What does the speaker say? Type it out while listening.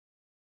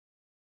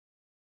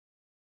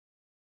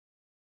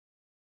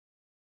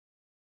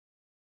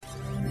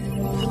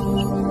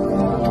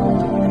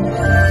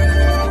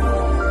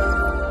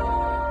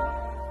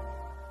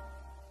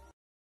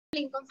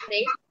Lincoln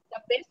said,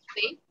 the best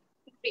way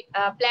to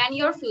plan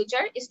your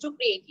future is to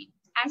create it.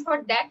 And for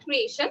that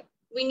creation,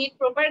 we need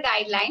proper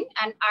guideline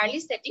and early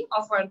setting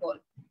of our goal.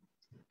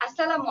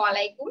 আসসালামু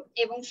আলাইকুম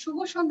এবং শুভ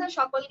সন্ধ্যা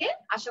সকলকে।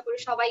 আশা করি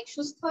সবাই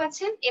সুস্থ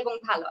আছেন এবং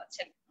ভালো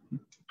আছেন।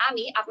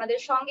 আমি আপনাদের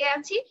সঙ্গে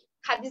আছি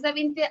খাদিজা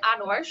বিনতে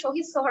Anwar,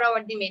 Shaheed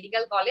Suhrawardy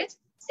medical college,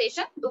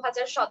 session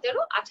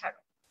 2017-18।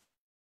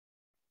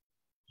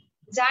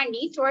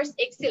 Journey towards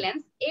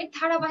excellence এর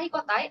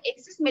ধারাবাহিকতায়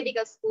এক্সিস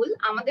মেডিকেল স্কুল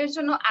আমাদের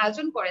জন্য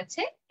আয়োজন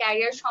করেছে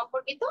ক্যারিয়ার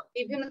সম্পর্কিত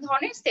বিভিন্ন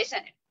ধরনের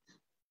সেশনের।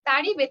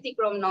 তারই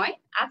ব্যতিক্রম নয়,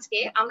 আজকে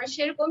আমরা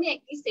সেরকমই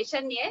একটি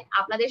সেশন নিয়ে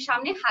আপনাদের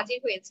সামনে হাজির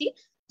হয়েছি।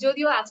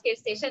 যদিও আজকের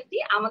সেশনটি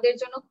আমাদের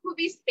জন্য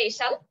খুবই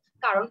স্পেশাল,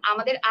 কারণ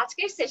আমাদের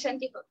আজকের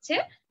সেশনটি হচ্ছে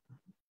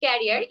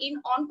career in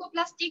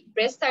oncoplastic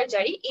breast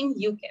surgery in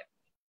UK.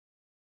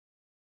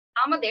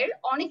 আমাদের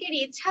অনেকেরই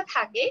ইচ্ছা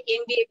থাকে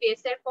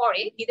এমবিবিএস এর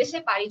পরে বিদেশে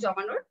পাড়ি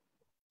জমানোর।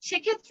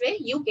 সেক্ষেত্রে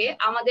ইউকে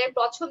আমাদের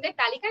পছন্দের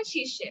তালিকার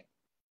শীর্ষে,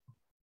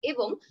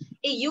 এবং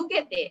এই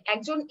ইউকেতে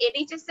একজন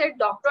এনএইচএস এর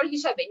ডক্টর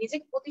হিসাবে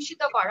নিজেকে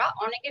প্রতিষ্ঠিত করা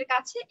অনেকের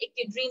কাছে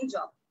একটি ড্রিম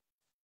জব।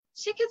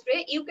 সেক্ষেত্রে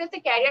ইউকেতে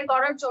ক্যারিয়ার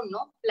করার জন্য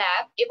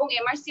ল্যাব এবং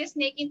এমআরসিএস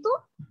নিয়ে কিন্তু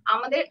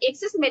আমাদের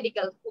এক্সিস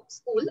মেডিকেল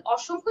স্কুল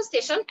অসংখ্য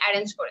সেশন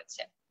অ্যারেঞ্জ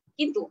করেছে।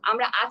 কিন্তু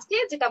আমরা আজকে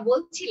যেটা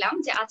বলছিলাম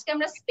যে আজকে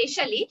আমরা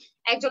স্পেশালি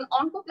একজন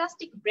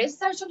অনকোপ্লাস্টিক ব্রেস্ট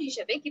সার্জন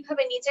হিসেবে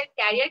কিভাবে নিজের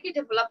ক্যারিয়ারকে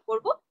ডেভেলপ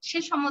করব সে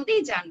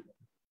সম্বন্ধেই জানবো।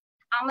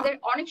 আমাদের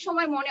অনেক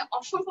সময় মনে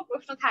অসংখ্য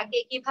প্রশ্ন থাকে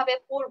কিভাবে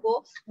পড়ব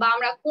বা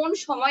আমরা কোন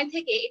সময়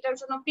থেকে এটার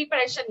জন্য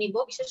প্রিপারেশন নিব,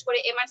 বিশেষ করে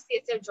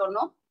এমআরসিএস এর জন্য।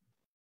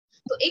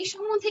 তো এই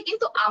সম্বন্ধে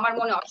কিন্তু আমার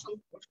মনে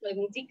অসংখ্য প্রশ্ন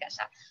এবং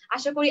জিজ্ঞাসা।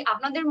 আশা করি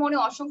আপনাদের মনে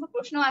অসংখ্য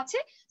প্রশ্ন আছে।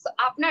 তো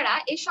আপনারা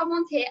এই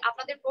সম্বন্ধে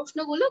আপনাদের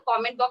প্রশ্নগুলো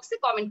কমেন্ট বক্সে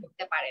কমেন্ট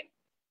করতে পারেন।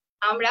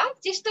 আমরা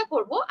চেষ্টা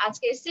করব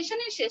আজকের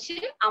সেশনের শেষে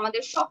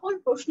আমাদের সকল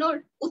প্রশ্নের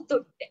উত্তর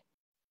দিতে।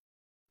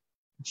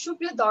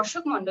 সুপ্রিয়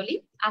দর্শক মন্ডলী,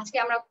 আজকে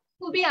আমরা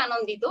খুবই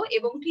আনন্দিত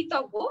এবং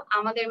কৃতজ্ঞ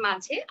আমাদের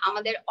মাঝে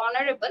আমাদের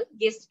অনারেবল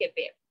গেস্টকে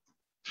পেয়ে।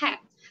 হ্যাঁ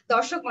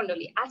দর্শক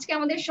মন্ডলী, আজকে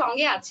আমাদের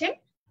সঙ্গে আছেন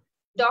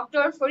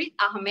ডক্টর ফরিদ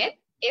আহমেদ,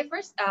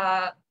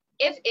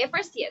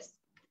 FRCS।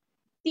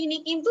 তিনি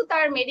কিন্তু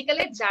তার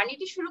মেডিকেলের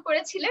জার্নিটি শুরু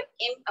করেছিলেন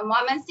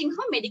ময়মনসিংহ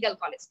মেডিকেল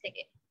কলেজ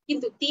থেকে,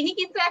 কিন্তু তিনি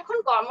কিন্তু এখন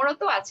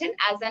কর্মরত আছেন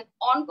as an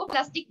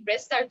oncoplastic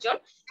breast surgeon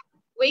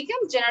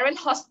Wickham general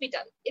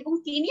hospital, এবং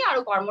তিনি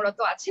আরো কর্মরত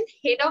আছেন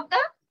head of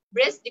the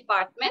breast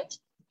department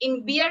in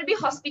BRB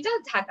hospital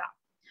Dhaka.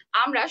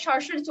 আমরা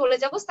সরাসরি চলে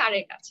যাব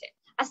স্যারের কাছে।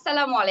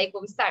 আসসালামু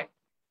আলাইকুম স্যার।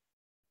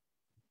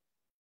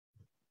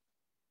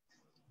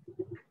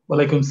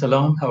 ওয়ালাইকুম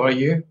সালাম, হাউ আর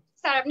ইউ?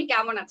 স্যার আপনি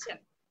কেমন আছেন?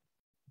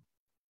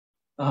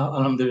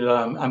 আলহামদুলিল্লাহ,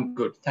 I'm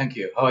good, thank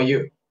you. How are you?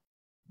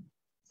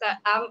 Sir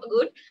I'm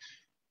good.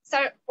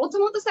 Sir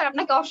প্রথমত স্যার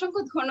আপনাকে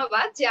অসংখ্য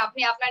ধন্যবাদ যে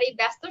আপনি আপনার এই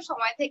ব্যস্ত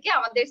সময় থেকে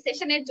আমাদের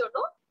সেশনের জন্য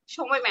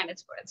সময় ম্যানেজ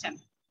করেছেন।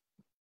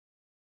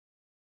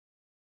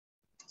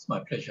 It's my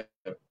pleasure.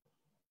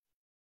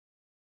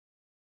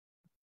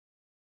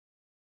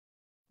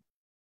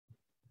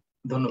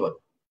 ধন্যবাদ।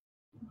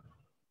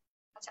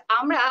 আচ্ছা,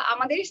 আমরা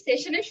আমাদের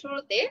সেশনের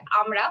শুরুতে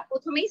আমরা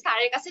প্রথমেই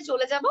স্যারের কাছে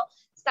চলে যাব।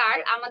 স্যার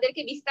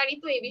আমাদেরকে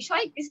বিস্তারিত এই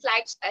বিষয়ে একটি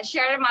স্লাইড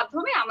শেয়ারের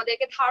মাধ্যমে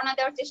আমাদেরকে ধারণা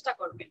দেওয়ার চেষ্টা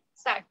করবেন।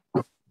 স্যার।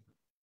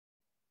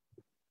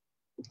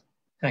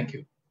 Thank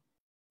you.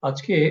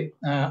 আজকে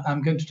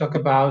I'm going to talk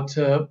about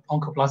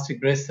oncoplastic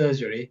breast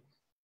surgery.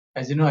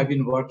 As you know, I've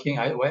been working.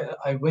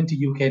 I went to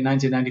UK in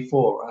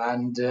 1994,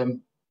 and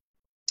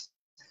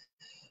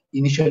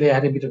initially I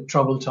had a bit of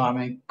trouble time.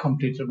 I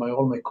completed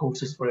all my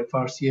courses for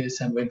FRCS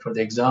and went for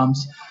the exams,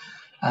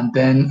 and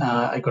then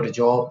I got a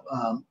job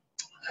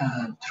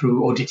through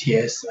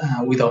ODTS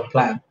without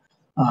plan.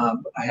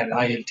 I had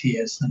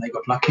ILTS, and I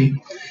got lucky.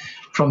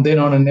 From then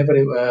on, I never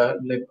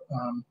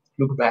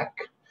looked back.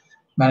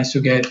 Managed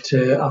to get,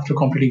 after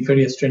completing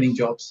various training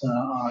jobs,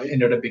 I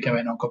ended up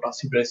becoming an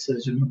oncoplastic breast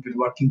surgeon. I've been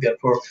working there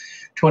for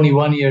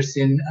 21 years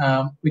in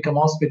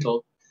Wycombe Hospital.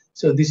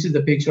 So this is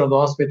the picture of the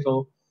hospital.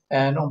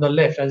 And on the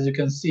left, as you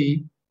can see,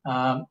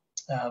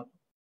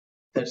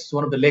 that's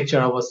one of the lecture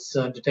I was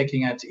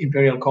taking at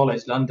Imperial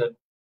College, London.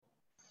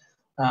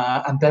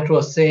 And that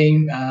was saying,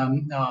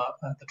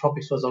 the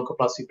topic was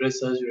oncoplastic breast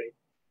surgery.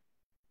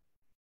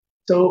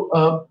 So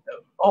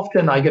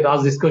often I get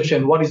asked this question,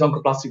 what is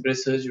oncoplastic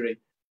breast surgery?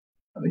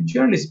 I mean,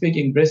 generally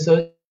speaking, breast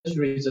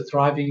surgery is a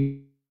thriving,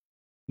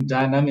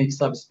 dynamic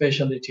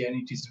subspecialty, and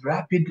it is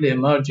rapidly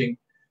emerging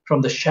from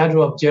the shadow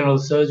of general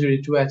surgery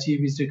to achieve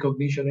its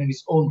recognition in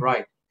its own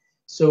right.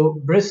 So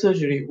breast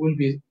surgery will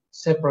be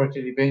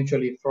separated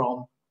eventually from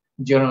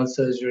general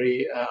surgery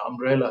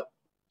umbrella.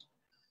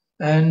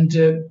 And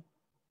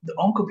the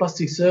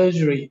oncoplastic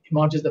surgery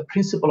emerges the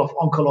principle of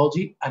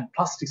oncology and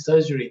plastic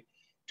surgery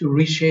to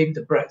reshape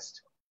the breast,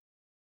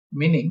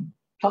 meaning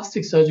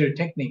plastic surgery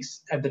techniques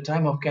at the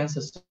time of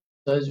cancer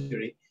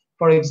surgery,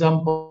 for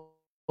example,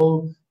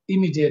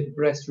 immediate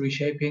breast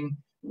reshaping,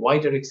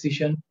 wider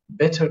excision,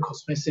 better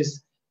cosmesis,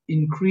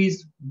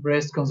 increased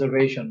breast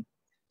conservation.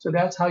 So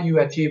that's how you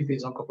achieve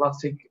this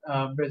oncoplastic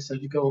breast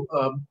surgical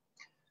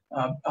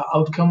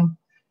outcome,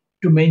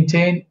 to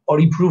maintain or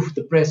improve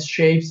the breast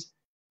shapes,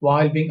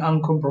 while being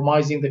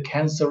uncompromising the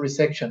cancer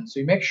resection. So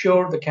you make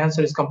sure the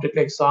cancer is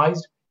completely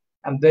excised,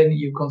 and then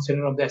you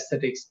consider of the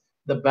aesthetics.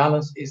 The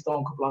balance is the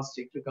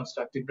oncoplastic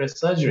reconstructive breast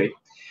surgery.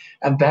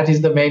 And that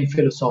is the main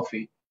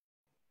philosophy.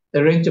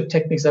 The range of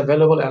techniques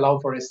available allow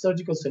for a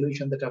surgical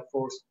solution that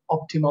affords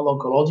optimal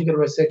oncological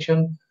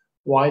resection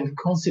while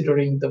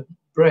considering the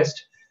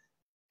breast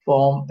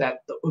form that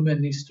the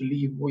woman needs to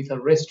live with the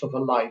rest of her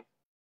life.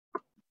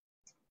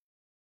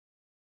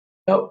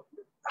 Now,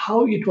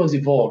 how it was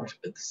evolved: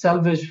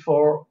 salvage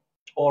for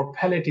or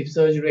palliative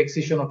surgery,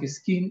 excision of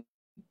skin,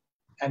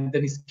 and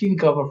then skin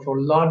cover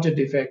for larger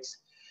defects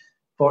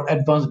for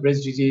advanced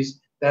breast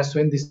disease. That's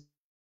when this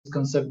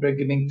concept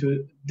beginning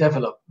to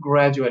develop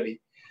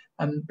gradually.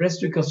 And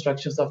breast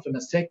reconstructions after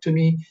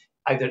mastectomy,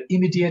 either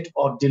immediate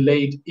or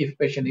delayed if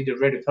patient needed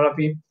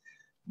radiotherapy.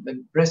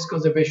 Then breast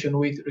conservation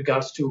with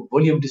regards to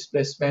volume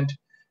displacement,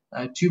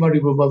 tumor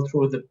removal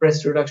through the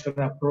breast reduction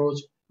approach,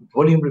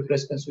 volume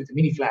replacements with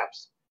mini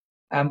flaps.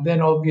 And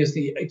then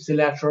obviously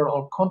ipsilateral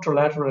or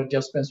contralateral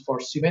adjustments for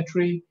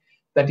symmetry.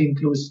 That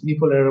includes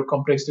nipple area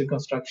complex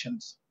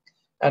reconstructions,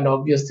 and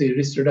obviously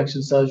wrist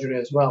reduction surgery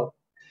as well.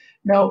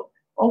 Now,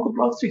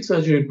 oncoplastic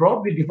surgery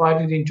broadly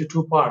divided into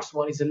two parts.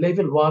 One is a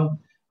level 1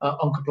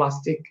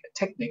 oncoplastic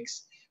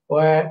techniques,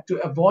 where to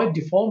avoid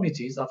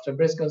deformities after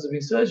breast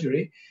conserving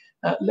surgery,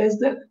 less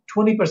than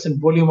 20%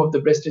 volume of the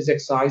breast is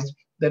excised,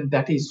 then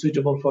that is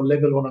suitable for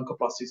level 1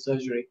 oncoplastic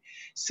surgery.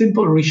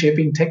 Simple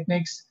reshaping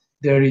techniques.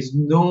 There is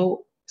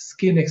no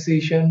skin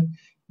excision,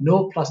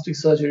 no plastic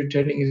surgery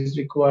training is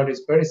required.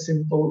 It's very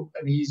simple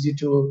and easy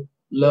to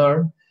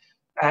learn.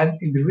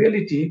 And in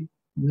reality,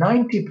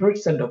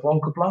 90% of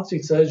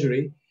oncoplastic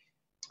surgery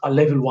are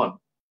level 1,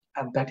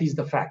 and that is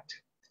the fact.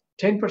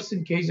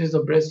 10% cases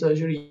of breast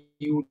surgery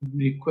you would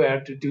require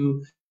to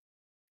do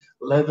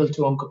level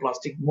 2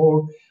 oncoplastic,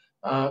 more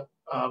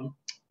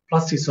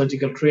plastic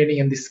surgical training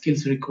and the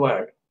skills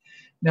required.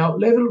 Now,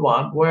 level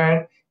 1,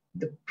 where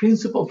the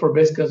principle for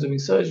breast conserving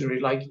surgery,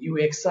 like you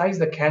excise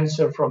the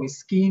cancer from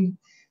skin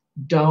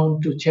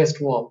down to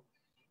chest wall,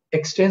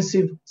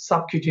 extensive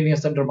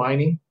subcutaneous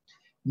undermining,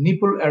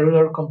 nipple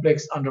areolar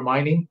complex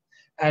undermining,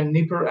 and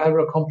nipple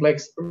areolar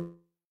complex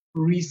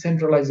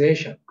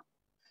recentralization.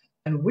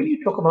 And when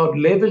you talk about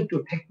level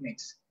 2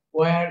 techniques,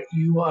 where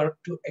you are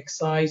to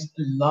excise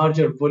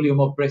larger volume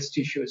of breast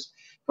tissues,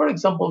 for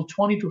example,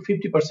 20 to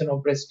 50%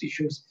 of breast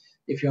tissues,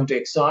 if you want to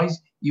excise,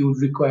 you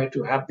would require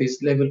to have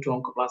these level 2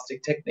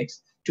 oncoplastic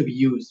techniques to be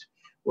used,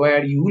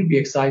 where you will be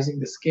excising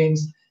the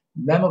skins,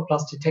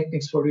 mammoplasty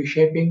techniques for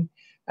reshaping,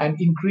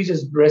 and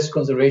increases breast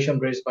conservation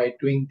rates by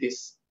doing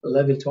this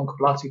level 2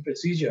 oncoplastic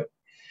procedure.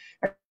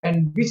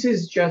 And this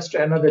is just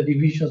another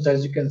division.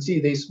 As you can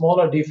see, the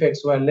smaller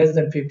defects were less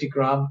than 50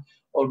 grams,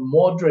 or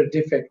moderate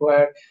defect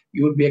where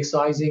you will be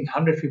excising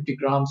 150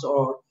 grams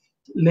or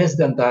less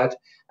than that.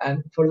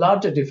 And for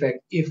larger defect,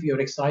 if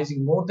you're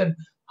excising more than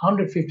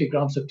 150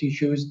 grams of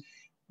tissues,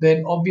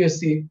 then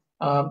obviously,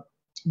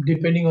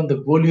 depending on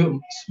the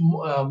volume,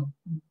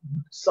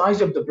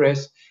 size of the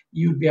breast,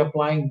 you'd be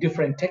applying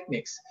different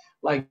techniques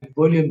like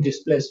volume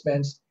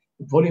displacements,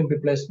 volume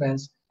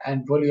replacements,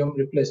 and volume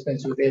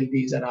replacements with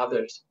LDs and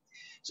others.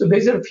 So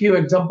these are a few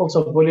examples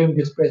of volume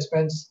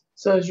displacements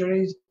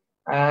surgeries.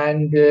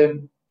 And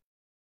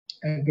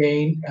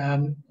again,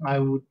 I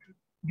would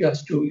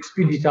just to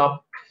speed it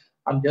up,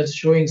 I'm just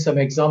showing some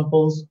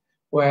examples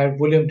where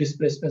volume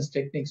displacements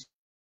techniques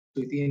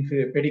with the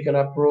inferior pedicle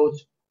approach.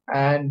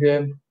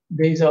 And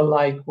these are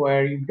like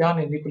where you've done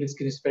a nipple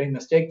skin sparing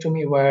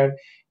mastectomy, where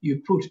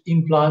you put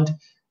implant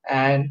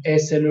and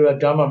acellular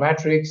dermal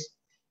matrix,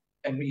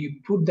 and you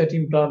put that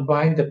implant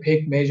behind the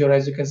pec major,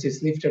 as you can see,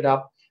 it's lifted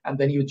up, and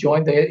then you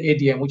join the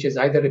ADM, which is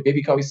either a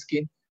baby cow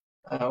skin,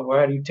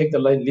 where you take the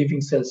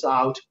living cells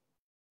out,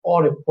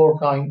 or a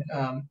porcine,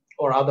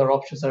 or other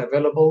options are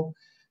available.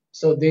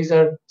 So these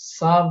are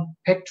some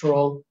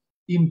pectoral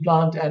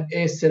implant and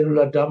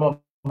acellular dermal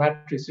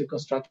matrix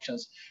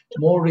reconstructions.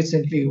 More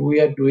recently, we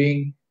are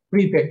doing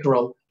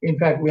pre-pectoral. In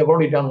fact, we have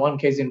already done one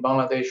case in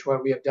Bangladesh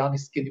where we have done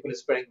skin nipple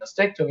sparing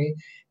mastectomy,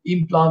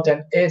 implant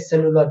and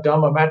acellular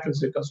dermal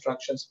matrix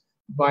reconstructions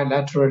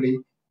bilaterally.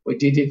 We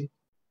did it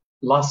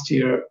last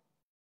year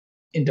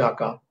in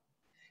Dhaka.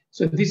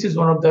 So this is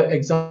one of the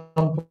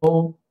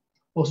example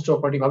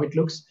post-operative how it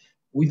looks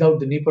without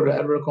the nipple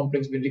areolar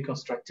complex being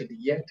reconstructed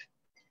yet.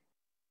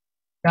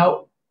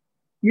 Now,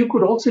 you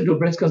could also do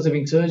breast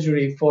conserving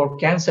surgery for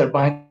cancer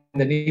behind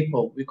the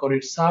nipple. We call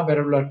it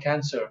subareolar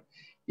cancer.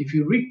 If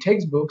you read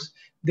textbooks,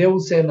 they will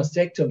say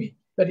mastectomy,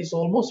 but it's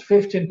almost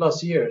 15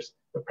 plus years.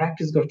 The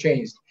practice got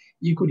changed.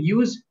 You could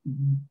use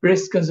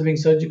breast conserving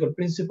surgical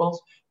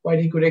principles where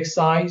you could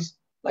excise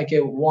like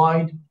a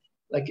wide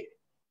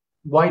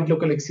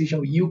local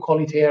excision. You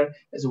call it here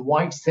as a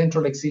wide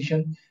central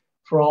excision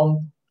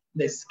from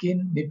the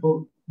skin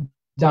nipple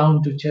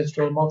down to chest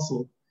wall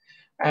muscle.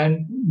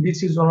 And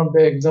this is one of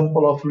the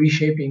example of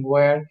reshaping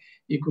where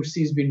you could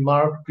see it's been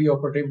marked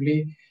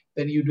preoperatively.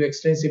 Then you do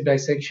extensive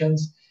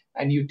dissections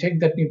and you take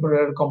that nipple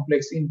areolar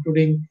complex,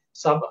 including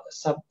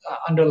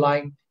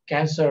underlying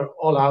cancer,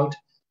 all out.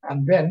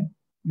 And then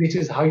this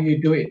is how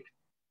you do it.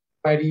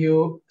 Where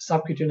you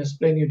subcutaneous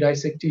plane, you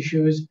dissect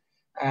tissues,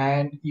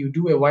 and you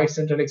do a wide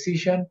central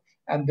excision,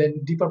 and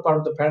then deeper part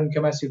of the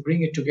parenchyma, you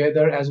bring it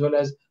together, as well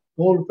as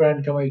whole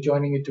parenchyma, you're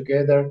joining it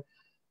together,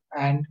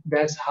 and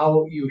that's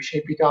how you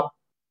shape it up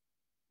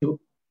to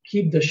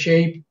keep the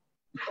shape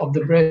of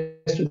the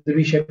breast with the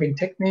reshaping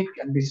technique.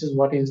 And this is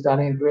what is done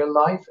in real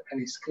life,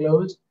 and it's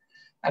closed.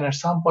 And at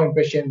some point,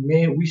 patient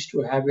may wish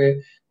to have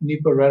a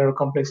nipple or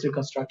complex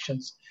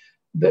reconstructions.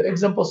 The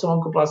examples of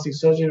oncoplastic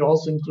surgery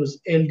also includes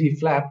LD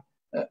flap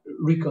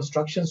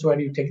reconstructions, where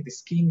you take the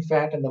skin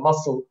fat and the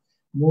muscle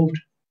moved,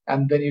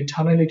 and then you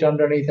tunnel it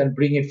underneath and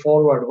bring it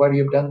forward, where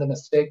you've done the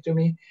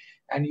mastectomy,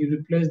 and you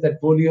replace that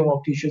volume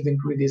of tissues,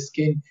 including the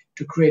skin,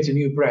 to create a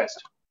new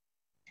breast.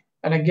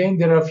 And again,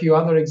 there are a few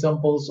other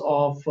examples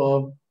of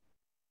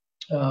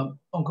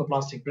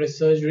oncoplastic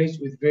breast surgeries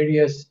with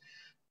various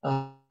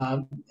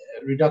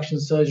reduction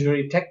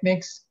surgery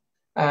techniques.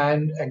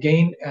 And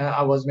again,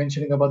 I was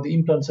mentioning about the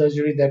implant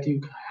surgery, that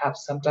you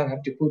sometimes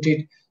have to put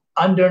it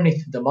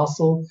underneath the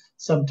muscle,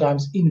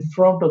 sometimes in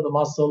front of the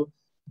muscle,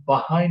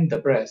 behind the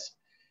breast,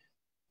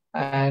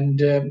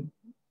 and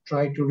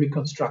try to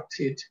reconstruct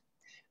it.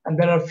 And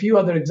there are a few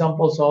other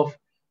examples of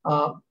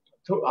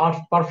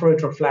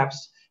perforator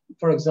flaps.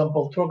 For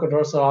example,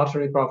 thoracodorsal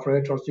artery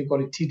perforators, we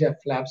call it TDAP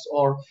flaps,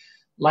 or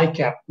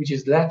LICAP, which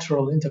is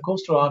lateral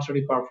intercostal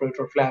artery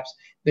perforator flaps.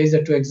 These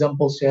are two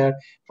examples here.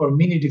 For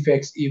mini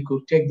defects, you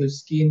could take the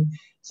skin,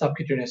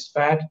 subcutaneous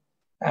fat,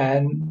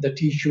 and the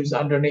tissues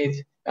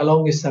underneath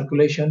along with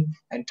circulation,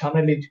 and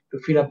tunnel it to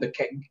fill up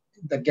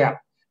the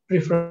gap,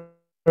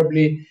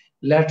 preferably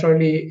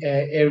laterally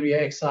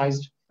area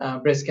excised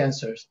breast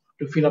cancers,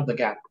 to fill up the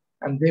gap,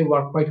 and they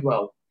work quite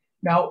well.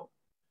 Now,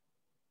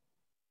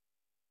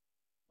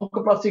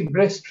 oncoplastic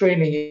breast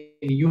training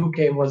in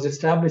UK was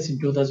established in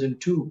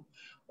 2002,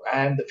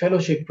 and the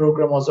fellowship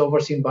program was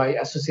overseen by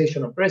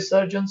Association of Breast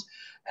Surgeons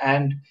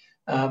and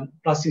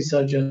Plastic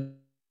Surgeons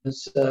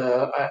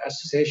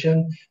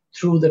Association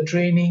through the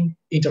Training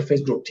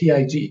Interface Group,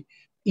 TIG,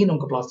 in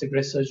oncoplastic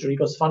breast surgery. It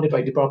was funded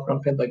by Department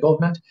of Health by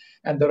government,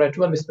 and there are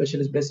 12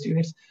 specialist breast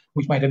units,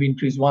 which might have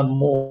increased one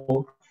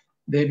more.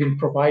 They've been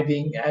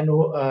providing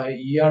annual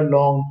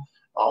year-long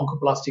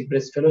oncoplastic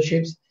breast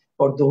fellowships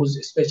for those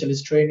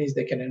specialist trainees.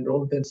 They can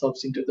enroll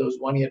themselves into those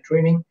one-year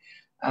training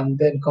and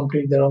then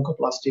complete their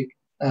oncoplastic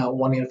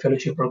one-year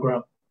fellowship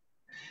program.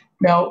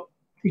 Now,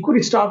 we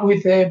could start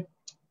with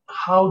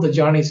how the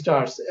journey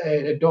starts.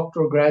 A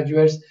doctor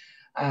graduates,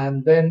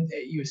 and then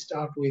you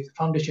start with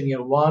Foundation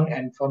Year 1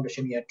 and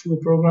Foundation Year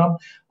 2 program.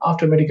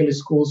 After medical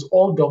schools,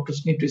 all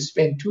doctors need to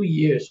spend 2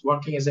 years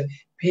working as a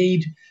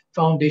paid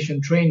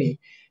foundation trainee,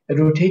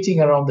 rotating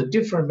around the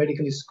different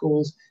medical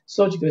schools,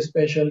 surgical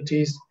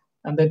specialties,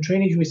 and then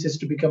trainees who wishes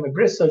to become a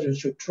breast surgeon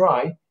should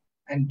try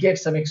and get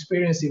some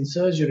experience in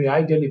surgery,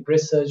 ideally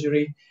breast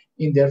surgery,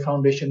 in their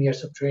foundation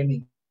years of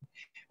training.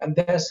 And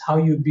that's how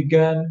you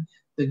began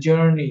the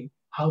journey,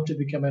 how to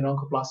become an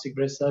oncoplastic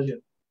breast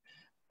surgeon.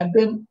 And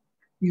then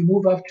you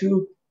move up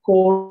to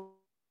core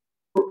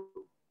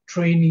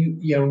trainee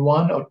year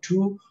 1 or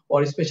 2,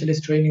 or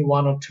specialist training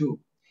 1 or 2,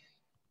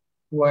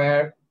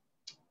 where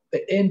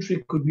the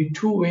entry could be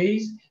 2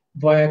 ways.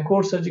 Via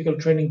core surgical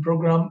training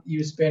program,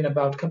 you spend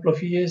about a couple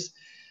of years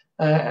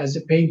as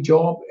a paid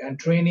job and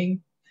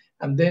training,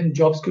 and then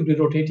jobs could be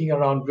rotating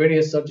around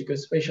various surgical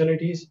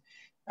specialties,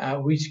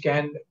 which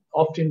can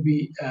often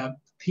be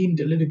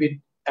themed a little bit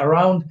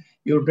around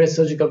your breast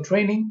surgical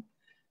training,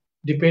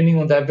 depending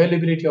on the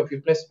availability of your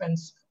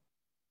placements.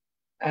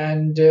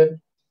 And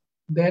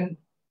then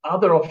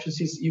other options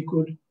is you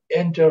could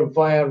enter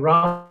via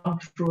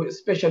round through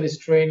specialist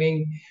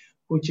training,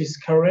 which is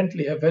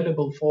currently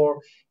available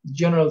for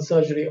general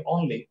surgery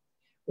only,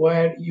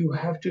 where you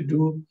have to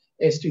do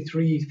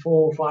ST3,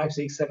 4, 5,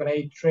 6, 7,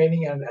 8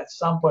 training, and at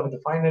some point in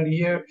the final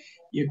year,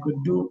 you could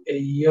do a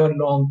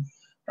year-long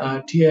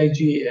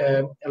TIG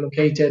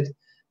allocated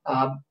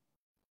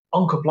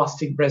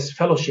oncoplastic breast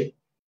fellowship,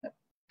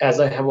 as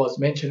I was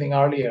mentioning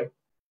earlier.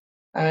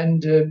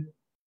 And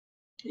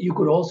you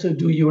could also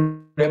do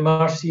your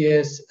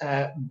FRCS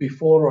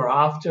before or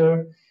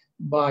after,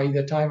 by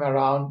the time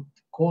around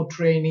core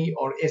trainee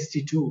or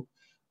ST2.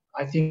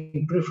 I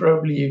think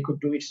preferably you could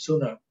do it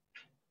sooner.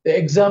 The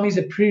exam is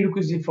a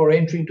prerequisite for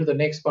entry into the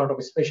next part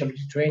of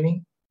specialty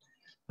training.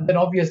 And then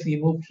obviously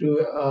you move to,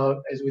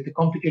 as with the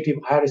competitive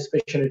higher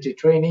specialty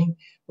training,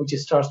 which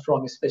starts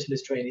from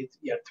specialist training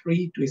year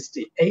 3 to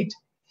ST8.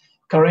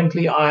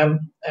 Currently, I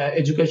am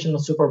educational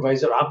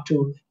supervisor up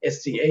to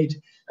ST8,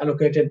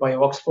 allocated by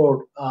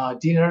Oxford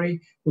Deanery,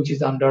 which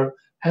is under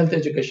Health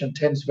Education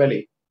Thames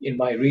Valley in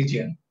my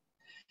region.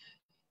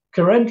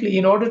 Currently,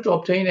 in order to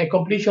obtain a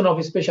completion of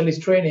a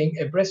specialist training,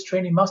 a breast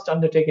trainee must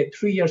undertake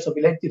 3 years of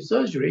elective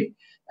surgery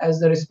as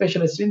their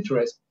specialist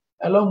interest,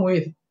 along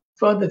with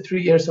further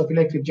 3 years of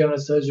elective general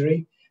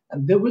surgery,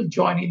 and they will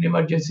join in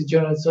emergency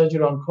general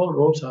surgery on call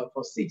rota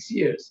for 6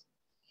 years.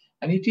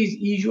 And it is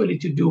usually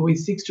to do with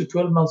 6 to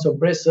 12 months of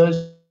breast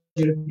surgery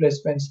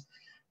placements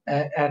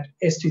at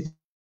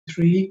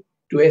ST3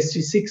 to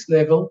ST6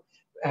 level,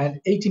 and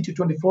 18 to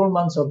 24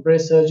 months of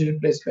breast surgery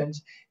placements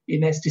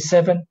in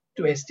ST7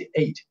 to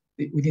ST8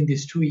 within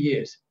these 2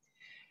 years.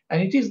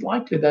 And it is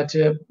likely that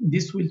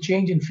this will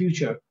change in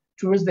future.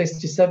 Towards the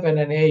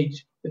ST7 and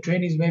 8, the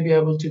trainees may be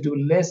able to do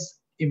less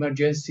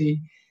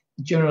emergency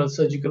general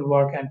surgical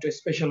work and to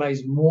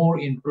specialize more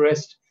in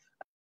breast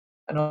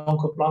and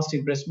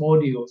oncoplastic breast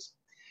modules.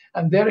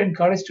 And they're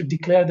encouraged to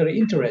declare their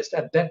interest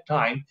at that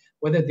time,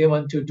 whether they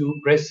want to do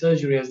breast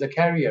surgery as the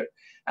career,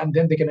 and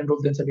then they can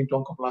enroll themselves into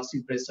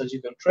oncoplastic breast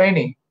surgical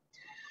training.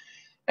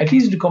 It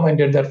is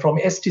recommended that from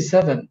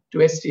ST7 to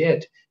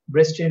ST8,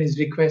 breast trainees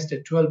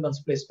requested 12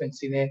 months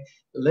placements in a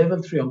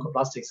level 3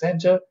 oncoplastic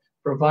center,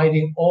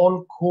 providing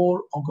all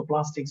core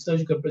oncoplastic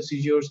surgical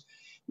procedures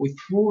with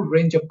full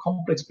range of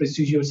complex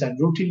procedures and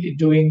routinely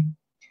doing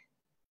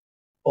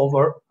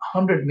over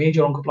 100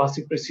 major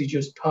oncoplastic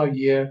procedures per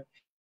year.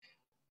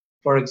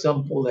 For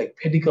example, like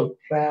pedicle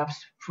flaps,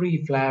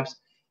 free flaps,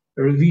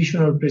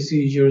 revisional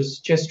procedures,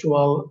 chest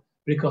wall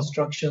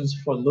reconstructions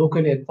for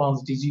locally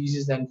advanced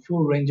diseases, and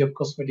full range of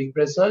cosmetic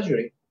breast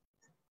surgery.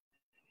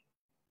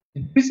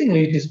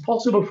 Increasingly, it is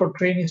possible for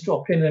trainees to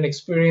obtain an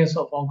experience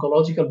of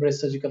oncological breast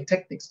surgical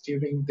techniques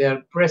during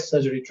their breast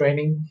surgery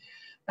training,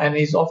 and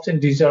is often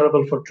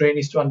desirable for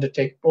trainees to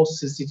undertake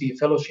post-CCT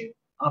fellowship.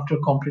 After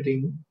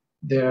completing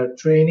their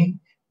training,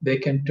 they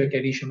can take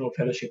additional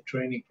fellowship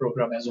training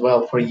program as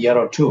well for a year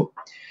or two.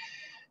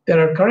 There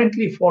are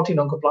currently 14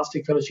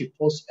 oncoplastic fellowship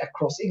posts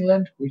across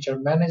England, which are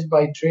managed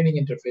by Training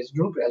Interface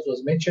Group, as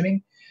was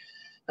mentioning,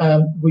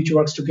 which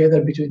works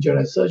together between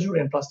general surgery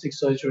and plastic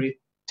surgery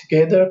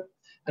together,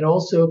 and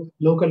also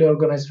locally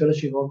organized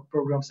fellowship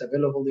programs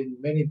available in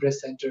many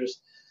breast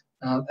centers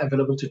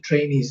available to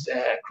trainees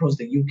across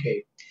the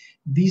UK.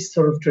 These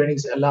sort of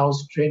trainings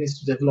allows trainees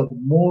to develop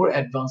more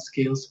advanced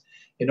skills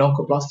in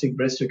oncoplastic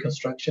breast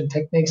reconstruction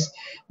techniques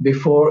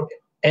before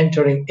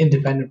entering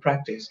independent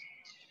practice.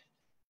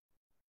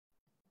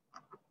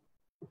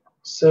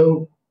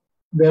 So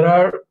there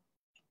are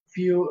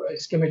few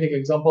schematic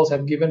examples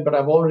I've given, but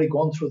I've already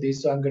gone through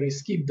this, so I'm going to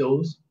skip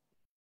those.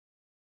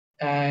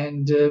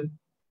 And the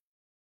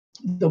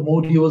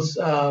modules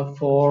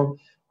for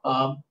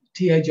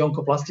TIG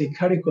oncoplastic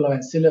curriculum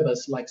and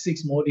syllabus, like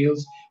 6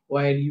 modules,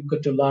 where you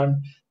get to learn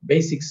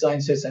basic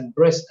sciences and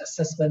breast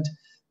assessment,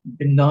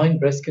 benign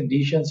breast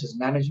conditions as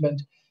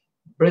management,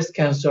 breast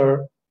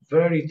cancer,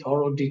 very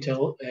thorough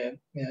detailed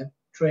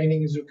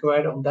training is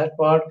required on that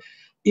part,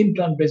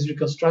 implant breast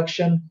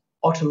reconstruction,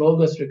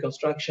 autologous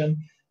reconstruction,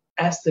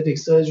 aesthetic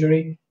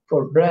surgery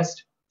for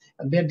breast,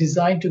 and they're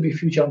designed to be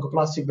future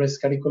oncoplastic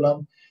breast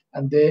curriculum,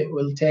 and they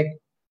will take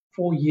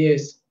 4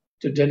 years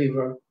to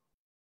deliver.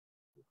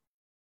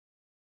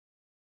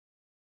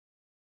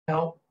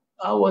 Now,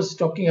 I was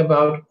talking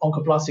about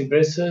oncoplastic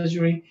breast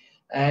surgery,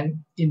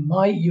 and in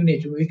my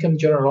unit, Wycombe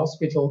General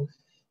Hospital,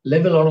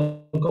 level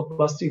 1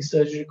 oncoplastic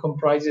surgery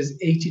comprises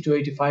 80 to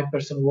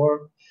 85%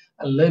 work,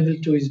 and level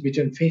 2 is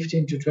between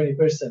 15 to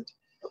 20%.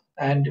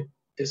 And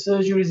the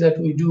surgeries that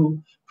we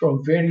do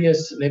from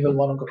various level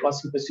 1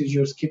 oncoplastic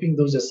procedures, keeping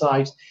those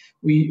aside,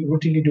 we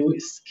routinely do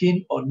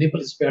skin or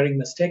nipple sparing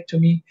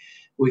mastectomy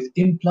with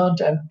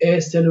implant and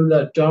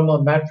acellular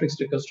dermal matrix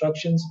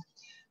reconstructions.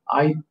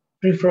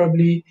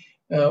 Preferably,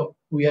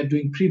 we are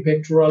doing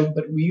prepectoral,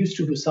 but we used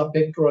to do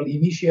subpectoral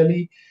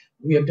initially.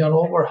 We have done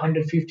over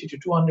 150 to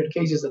 200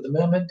 cases at the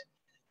moment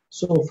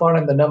so far,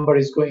 and the number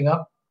is going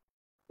up.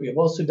 We have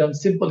also done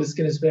simple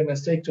skin sparing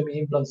mastectomy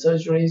implant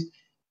surgeries.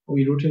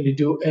 We routinely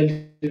do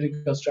LD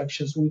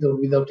reconstructions with or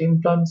without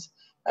implants.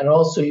 And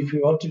also, if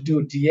you want to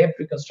do DF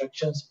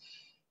reconstructions,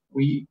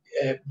 we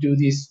do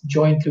this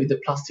jointly with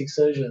the plastic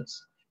surgeons.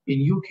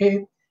 In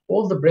UK,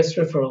 all the breast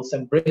referrals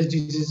and breast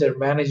diseases are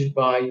managed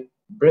by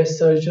breast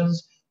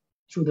surgeons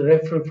through the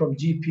referral from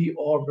GP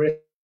or breast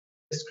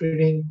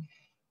screening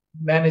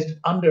managed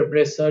under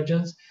breast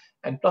surgeons,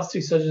 and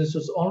plastic surgeons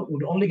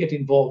would only get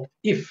involved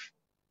if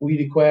we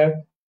require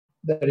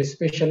there is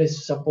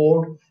specialist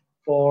support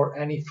for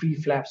any free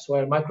flaps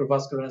where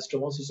microvascular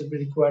anastomosis would be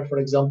required, for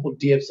example,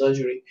 DF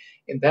surgery.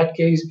 In that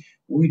case,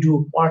 we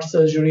do part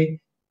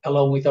surgery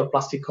along with our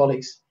plastic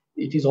colleagues.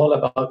 It is all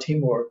about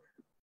teamwork.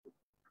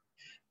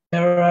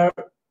 There are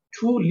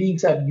 2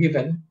 links I've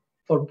given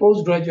for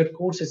postgraduate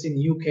courses in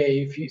UK.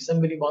 If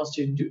somebody wants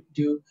to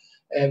do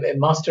a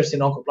master's in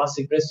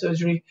oncoplastic breast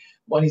surgery,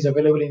 one is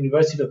available in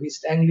University of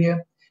East Anglia.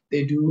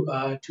 They do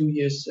 2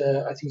 years,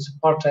 I think it's a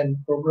part-time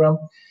program.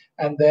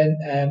 And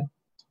then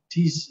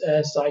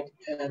Teesside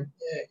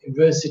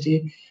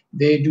University,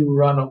 they do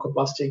run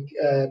oncoplastic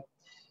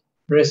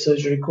breast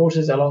surgery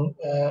courses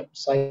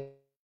alongside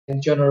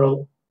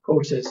various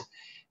courses.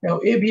 Now,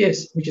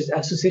 ABS, which is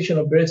Association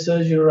of Breast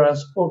Surgery,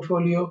 runs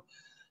portfolio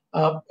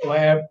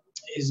where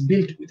is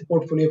built with a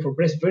portfolio for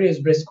various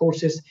breast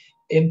courses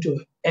aimed to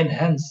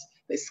enhance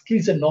the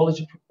skills and knowledge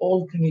of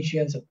all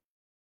clinicians and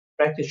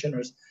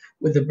practitioners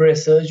with the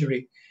breast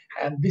surgery.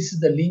 And this is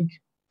the link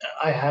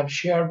I have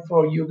shared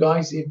for you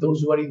guys if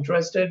those who are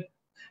interested.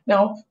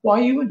 Now,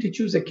 why you want to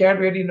choose a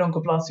career in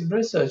oncoplastic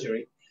breast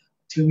surgery?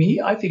 To me,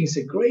 I think it's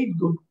a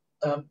good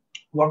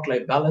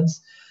work-life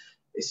balance.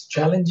 It's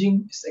challenging,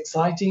 it's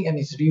exciting, and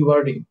it's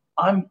rewarding.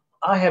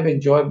 I have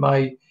enjoyed my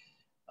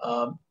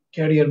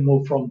career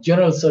move from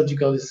general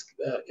surgical,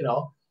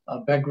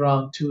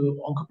 background to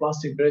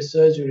oncoplastic breast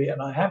surgery, and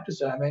I have to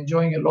say I'm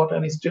enjoying a lot,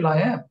 and still I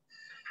am.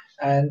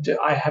 And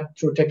I have,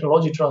 through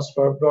technology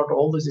transfer, brought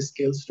all these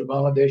skills to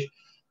Bangladesh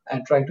and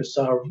trying to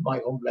serve my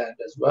homeland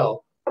as well,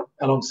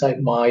 alongside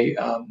my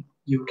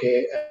UK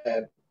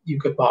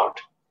part.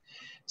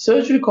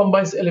 Surgery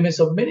combines elements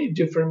of many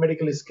different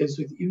medical skills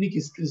with unique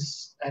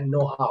skills and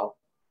know-how.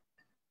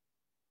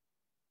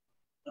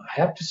 I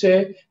have to say,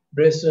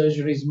 breast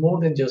surgery is more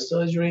than just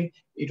surgery.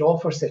 It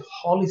offers a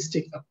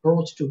holistic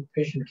approach to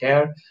patient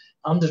care,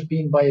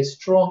 underpinned by a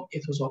strong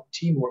ethos of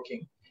team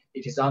working.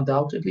 It is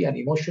undoubtedly an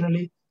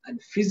emotionally and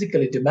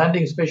physically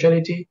demanding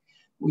specialty,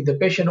 with the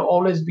patient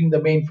always being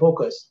the main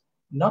focus.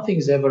 Nothing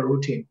is ever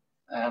routine,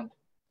 and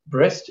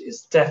breast is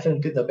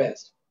definitely the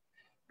best.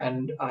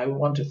 And I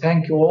want to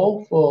thank you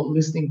all for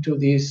listening to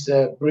this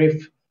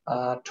brief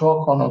talk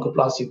on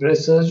oncoplastic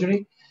breast surgery.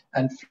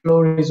 And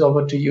floor is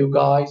over to you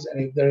guys. And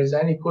if there is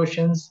any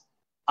questions,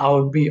 I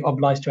would be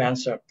obliged to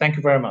answer. Thank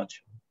you very much.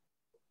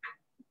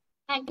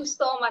 Thank you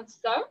so much,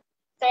 sir.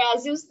 Sir,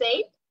 as you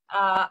said,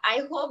 I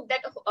hope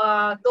that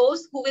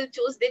those who will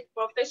choose this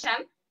profession,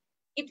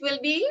 it will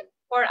be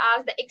for us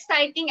the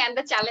exciting and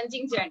the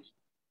challenging journey.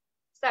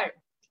 Sir,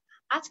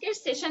 আজকের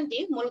সেশনটি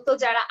মূলত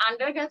যারা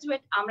under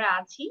graduate আমরা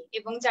আছি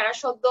এবং যারা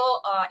সদ্য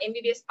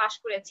MBBS পাশ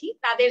করেছি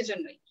তাদের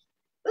জন্যই।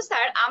 তো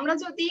স্যার, আমরা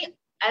যদি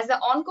as a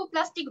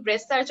oncoplastic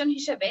breast surgeon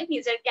হিসেবে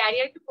নিজের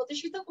ক্যারিয়ারকে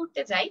প্রতিষ্ঠিত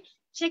করতে যাই,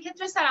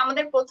 সেক্ষেত্রে স্যার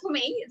আমাদের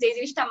প্রথমেই যে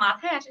জিনিসটা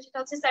মাথায় আসে সেটা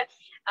হচ্ছে স্যার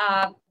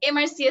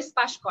এমআরসিএস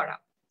পাশ করা।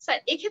 স্যার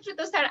এক্ষেত্রে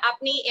তো স্যার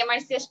আপনি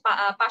এমআরসিএস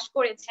পাশ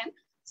করেছেন,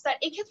 স্যার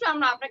এক্ষেত্রে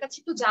আমরা আপনার কাছে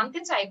একটু জানতে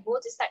চাইবো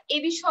যে স্যার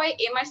এই বিষয়ে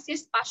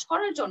এমআরসিএস পাশ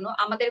করার জন্য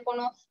আমাদের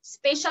কোনো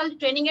স্পেশাল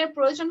ট্রেনিং এর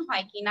প্রয়োজন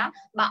হয় কিনা,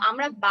 বা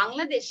আমরা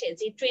বাংলাদেশে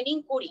যে ট্রেনিং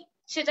করি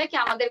সেটা কি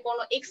আমাদের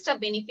কোনো এক্সট্রা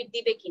বেনিফিট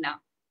দিবে কিনা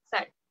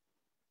স্যার?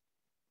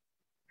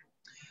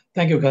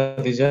 Thank you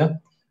Khadija.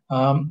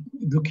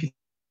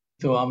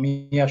 দুঃখিত, আমি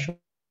আসলে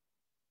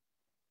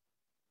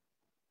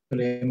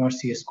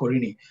এমআরসিএস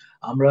করিনি।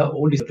 আমরা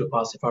only to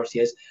pass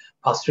FRCS,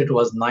 pass rate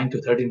was 9 to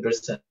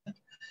 13%,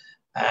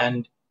 and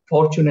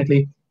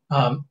fortunately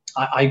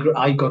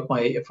I got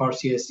my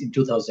FRCS in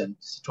 2000,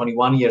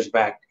 21 years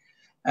back,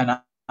 and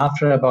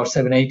after about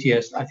 7-8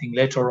 years, I think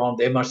later on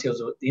the MRCS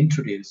was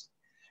introduced.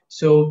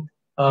 So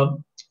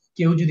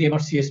কেউ যদি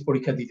MRCS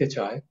পরীক্ষা দিতে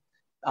চায়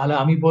তাহলে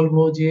আমি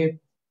বলবো যে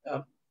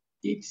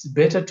it's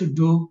better to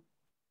do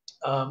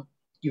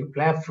your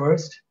PLAB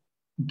first,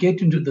 get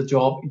into the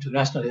job, into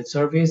National Health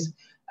Service,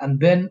 and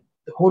then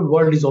the whole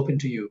world is open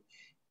to you.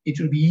 It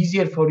will be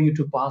easier for you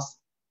to pass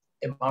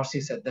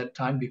MRCS at that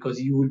time because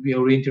you will be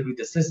oriented with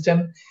the system,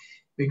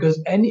 because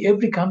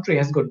every country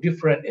has got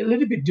a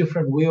little bit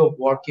different way of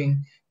working.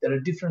 There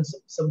are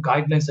some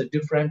guidelines are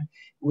different,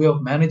 way of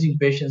managing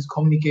patients,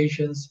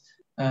 communications,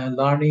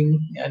 learning,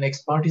 and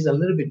expertise are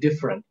a little bit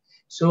different.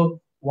 So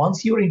once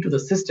you're into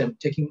the system,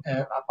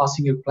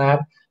 passing your PLAB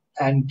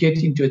and get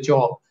into a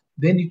job,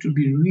 then it will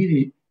be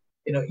really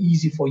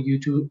easy for you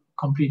to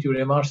complete your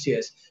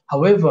MRCS.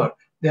 However,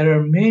 there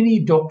are many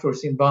doctors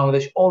in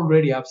Bangladesh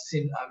already. I've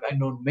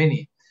known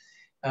many.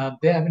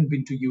 They haven't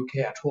been to UK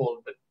at all,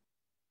 but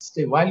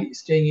while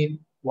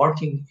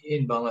working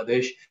in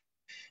Bangladesh,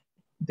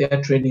 their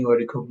training were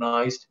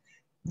recognized.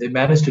 They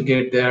managed to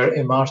get their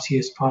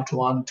MRCS Part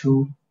 1,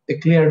 2. They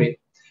cleared it,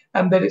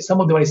 and some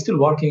of them are still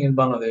working in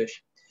Bangladesh.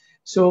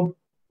 So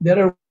there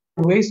are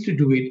ways to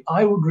do it.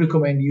 I would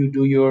recommend you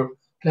do your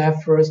PLAB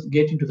first,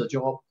 get into the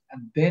job,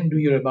 and then do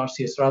your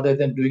MRCS rather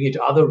than doing it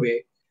other way.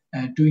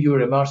 Do your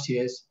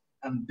MRCS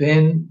and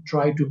then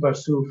try to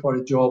pursue for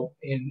a job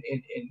in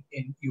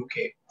UK.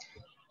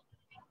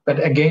 But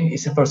again,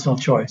 it's a personal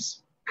choice.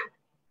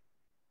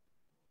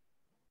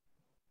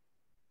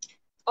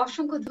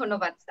 অসংখ্য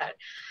ধন্যবাদ sir.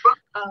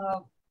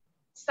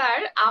 Sir,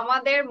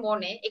 আমাদের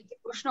মনে একটি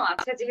প্রশ্ন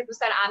আছে, যেহেতু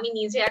sir আমি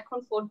নিজে এখন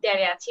 4th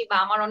ইয়ারে আছি বা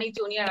আমার অনেক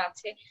জুনিয়র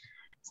আছে।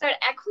 স্যার,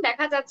 এখন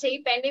দেখা যাচ্ছে এই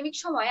প্যান্ডেমিক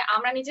সময়ে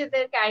আমরা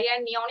নিজেদের ক্যারিয়ার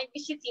নিয়ে অনেক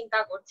বেশি চিন্তা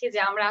করছি যে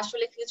আমরা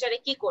আসলে ফিউচারে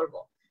কি করব।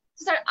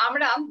 স্যার,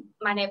 আমরা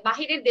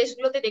বাহিরের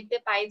দেশগুলোতে দেখতে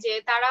পাই যে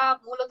তারা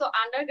মূলত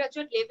আন্ডার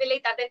গ্রাজুয়েট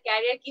লেভেলেই তাদের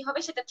ক্যারিয়ার কি হবে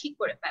সেটা ঠিক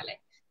করে ফেলে।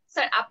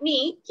 স্যার, আপনি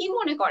কি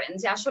মনে করেন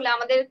যে আসলে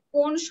আমাদের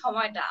কোন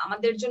সময়টা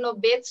আমাদের জন্য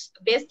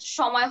বেস্ট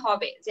সময়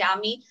হবে যে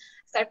আমি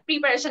স্যার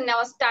প্রিপারেশন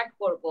নেওয়া স্টার্ট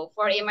করব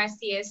for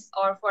MRCS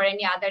or for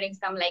any other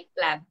exam like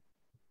PLAB?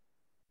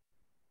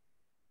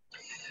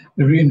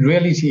 In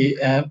reality,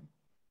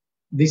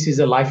 this is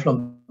a lifelong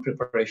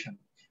preparation.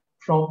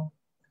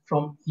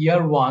 From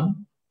year 1,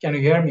 can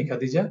you hear me,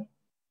 Khadiza?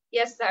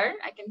 Yes, sir,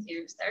 I can hear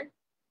you, sir.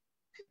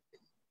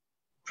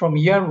 From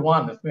year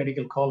 1 of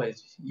medical college,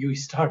 you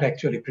start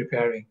actually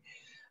preparing.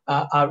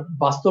 আর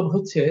বাস্তব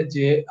হচ্ছে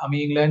যে আমি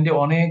ইংল্যান্ডে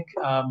অনেক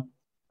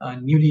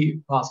newly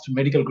past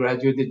medical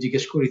গ্রাজুয়েটদের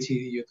জিজ্ঞেস করেছি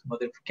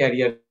তোমাদের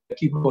career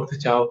কি করতে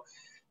চাও।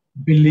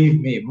 Believe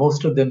me,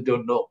 most of them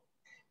don't know.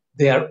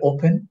 They are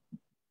open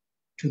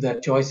to their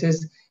choices.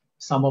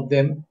 Some of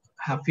them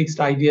have fixed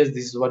ideas.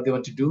 This is what they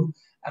want to do.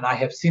 and I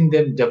have seen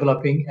them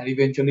developing, and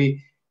eventually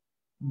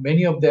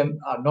many of them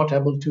are not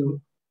able to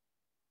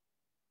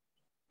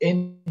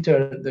enter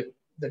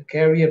the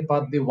career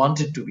path they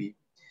wanted to be.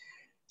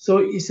 So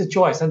it's a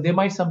choice, and they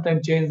might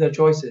sometimes change their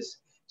choices.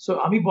 So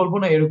আমি বলবো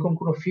না এরকম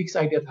কোনো fix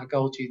idea থাকা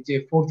উচিত যে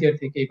 4th year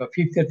থেকেই বা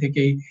 5th year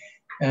থেকেই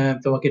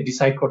তোমাকে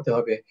ডিসাইড করতে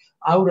হবে.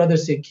 I would rather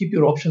say keep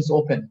your options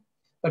open,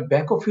 but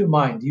back of your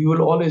mind you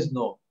will always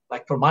know.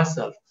 Like for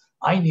myself,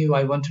 I knew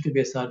I wanted to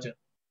be a surgeon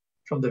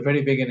from the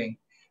very beginning,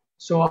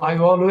 so I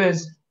always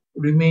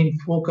remained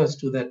focused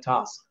to that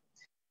task.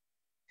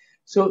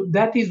 So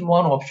that is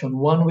one option,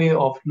 one way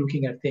of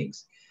looking at things.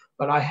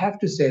 But I have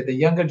to say the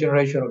younger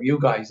generation of you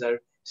guys are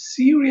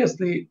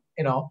seriously,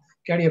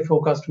 career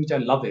focused, which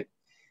I love it.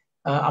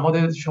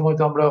 আমাদের সময়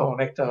তো আমরা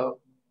অনেকটা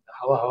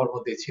হাওয়ার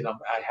মধ্যে ছিলাম,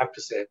 I have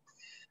to say.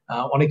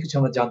 অনেক কিছু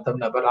আমরা জানতাম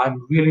না, but I'm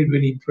really,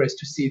 really impressed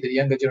to see the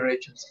younger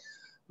generations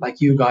like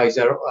you guys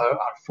are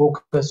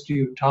focused to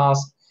your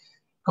task,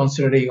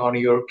 concentrating on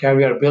your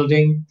career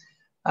building,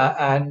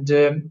 and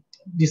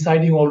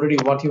deciding already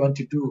what you want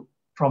to do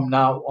from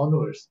now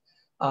onwards.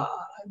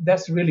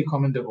 That's really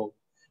commendable.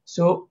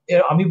 So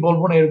আমি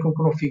বলবো না এরকম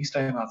কোনো fixed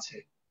time আছে.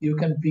 You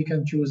can pick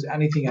and choose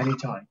anything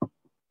anytime.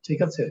 ঠিক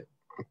আছে?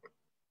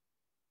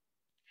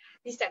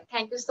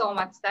 Thank you so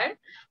much sir.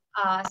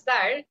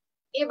 Sir,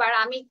 এবার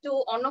আমি একটু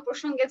অন্য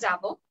প্রসঙ্গে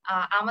যাব।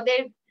 আমাদের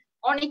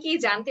অনেকেই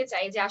জানতে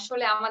চাই যে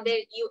আসলে আমাদের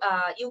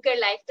ইউকের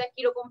লাইফটা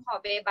কিরকম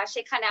হবে, বা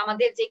সেখানে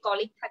আমাদের যে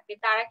কলিগ থাকবে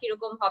তারা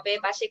কিরকম হবে,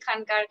 বা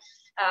সেখানকার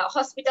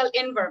হসপিটাল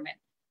এনভায়রনমেন্ট।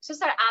 সো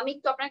স্যার, আমি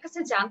একটু আপনার কাছে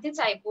জানতে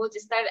চাইবো যে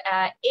স্যার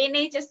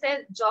এনএইচএস এর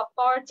জব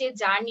পাওয়ার যে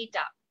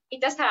জার্নিটা,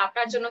 এটা স্যার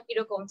আপনার জন্য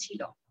কিরকম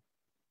ছিল?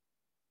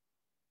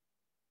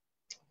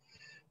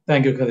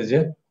 Thank you,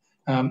 Khadiza.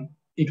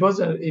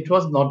 It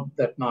was not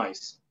that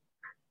nice.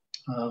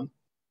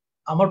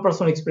 Our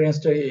personal experience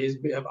is,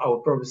 I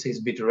would probably say, is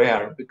a bit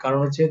rare. কারণ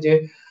হচ্ছে যে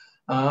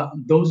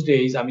those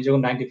days আমি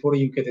যখন 94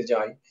 ইউকে তে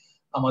যাই,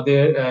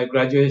 আমাদের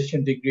graduation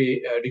degree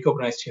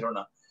recognized ছিল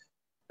না.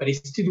 But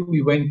still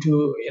we went to,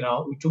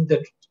 we took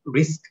that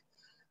risk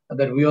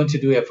that we want to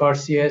do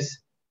FRCS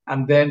and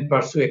then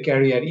pursue a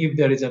career if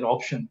there is an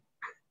option.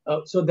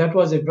 So that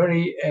was a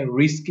very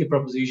risky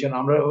proposition.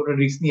 আমরা ওটা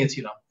risk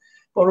নিয়েছিলাম।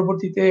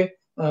 পরবর্তীতে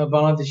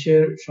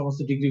বাংলাদেশের সমস্ত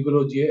ডিগ্রিগুলো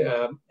যে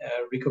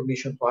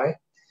recognition পায়,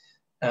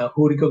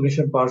 হু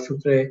recognition পাওয়ার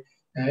সূত্রে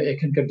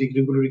এখানকার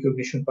ডিগ্রিগুলো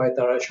রিকগনিশন পায়,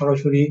 তারা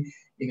সরাসরি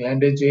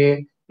ইংল্যান্ডে যে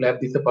ল্যাব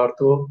দিতে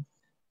পারতো,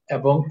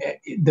 এবং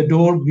the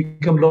door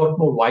became a lot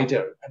more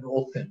wider and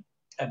open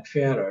and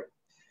fairer.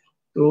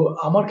 তো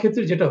আমার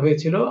ক্ষেত্রে যেটা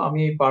হয়েছিল,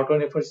 আমি পার্ট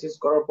 1 FRCS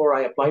করার পর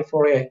I applied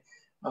for a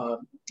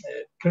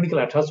clinical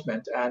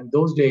attachment, and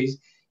those days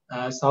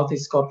South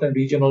East Scotland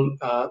regional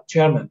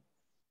chairman,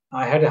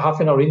 I had a half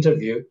an hour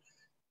interview.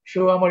 So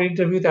আমার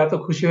ইন্টারভিউতে এত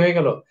খুশি হয়ে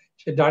গেল,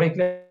 সে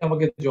ডাইরেক্টলি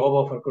আমাকে জব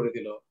অফার করে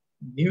দিল,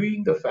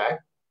 knowing the fact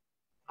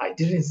I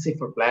didn't sit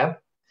for lab.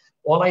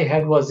 All I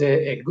had was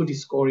a good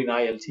score in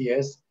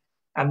IELTS,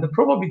 and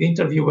probably the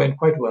interview went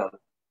quite well.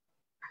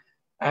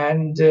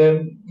 And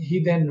he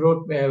then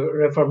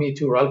referred me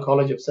to Royal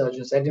College of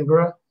Surgeons,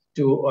 Edinburgh,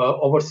 to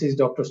overseas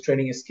doctors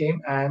training scheme.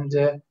 And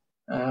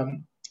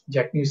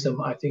Jack Newsom,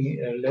 I think,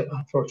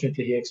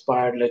 unfortunately, he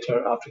expired later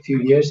after a few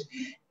years.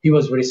 He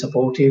was very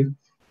supportive.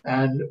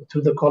 And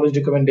through the college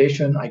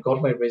recommendation, I got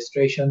my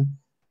registration.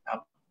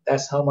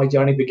 That's how my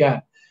journey began.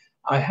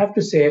 I have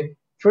to say,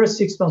 first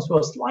 6 months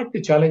was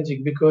slightly challenging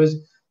because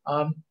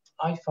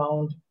I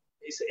found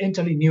it's an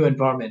entirely new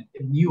environment,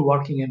 a new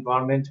working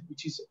environment,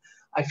 which is,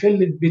 I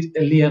felt a bit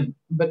alien,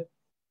 but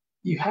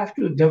you have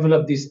to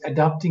develop these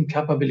adapting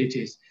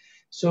capabilities.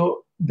 So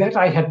that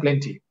I had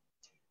plenty.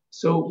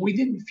 So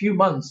within a few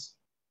months,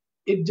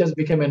 it just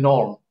became a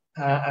norm,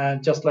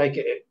 just like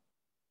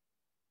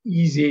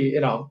easy,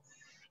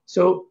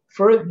 So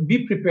be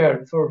prepared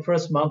for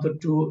first month or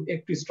two.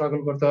 Ektu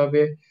struggle korte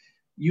hobe.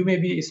 You may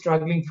be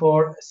struggling for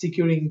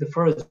securing the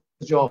first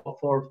job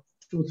for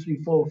 2,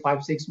 3, 4,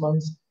 5, 6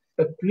 months,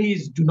 but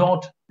please do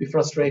not be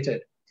frustrated.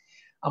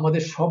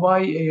 আমাদের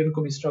সবাই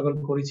এরকম struggle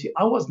করেছি.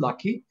 I was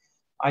lucky.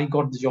 I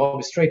got the job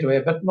straight away,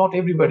 but not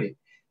everybody.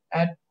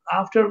 And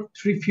after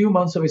few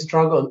months of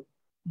struggle,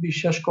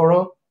 বিশ্বাস করো,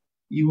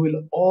 you will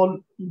all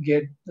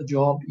get the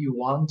job you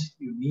want,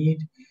 you need,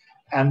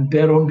 and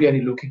there won't be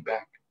any looking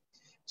back.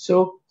 So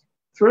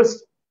first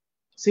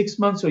 6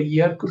 months or a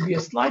year could be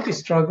a slight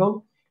struggle.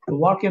 The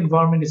work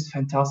environment is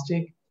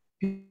fantastic.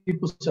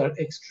 People are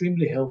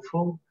extremely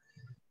helpful.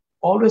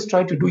 Always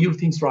try to do your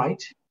things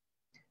right.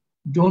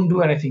 Don't do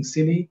anything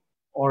silly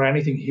or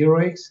anything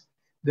heroics.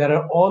 There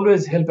are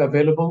always help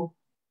available.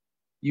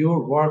 Your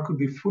work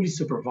will be fully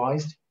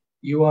supervised.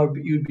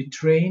 You'll be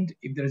trained.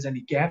 If there's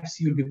any gaps,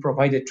 you'll be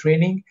provided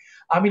training.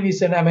 I mean,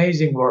 it's an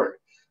amazing world.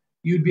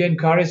 You'd be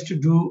encouraged to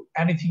do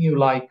anything you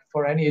like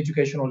for any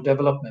educational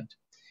development.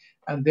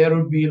 And there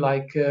would be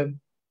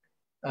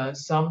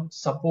some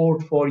support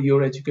for your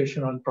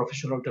educational and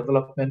professional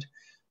development,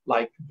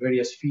 like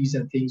various fees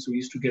and things. We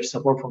used to get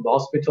support from the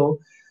hospital,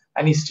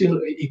 and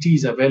it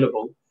is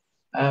available.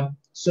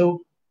 So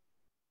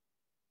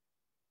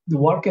the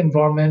work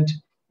environment,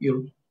 your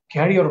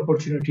career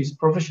opportunities,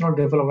 professional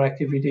development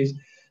activities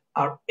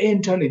are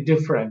entirely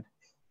different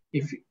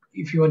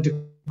if you want to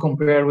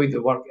compare with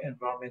the work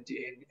environment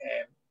in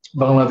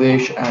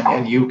Bangladesh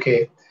and UK.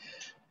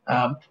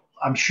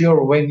 I'm sure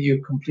when you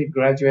complete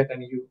graduate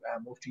and you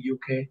move to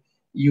UK,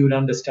 you would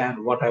understand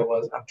what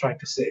I'm trying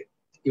to say.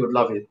 You would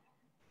love it.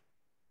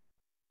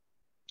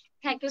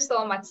 Thank you so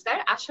much sir.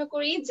 আশা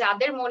করি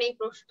যাদের মনে এই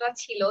প্রশ্নটা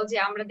ছিল যে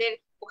আমাদের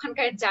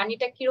ওখানকার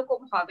জার্নিটা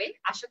কিরকম হবে,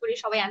 আশা করি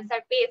সবাই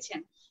অ্যান্সার পেয়েছেন।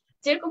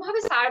 যেরকম ভাবে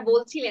স্যার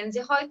বলছিলেন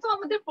যে হয়তো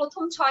আমাদের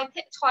প্রথম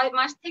 6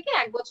 মাস থেকে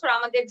 1 বছর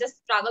আমাদের জাস্ট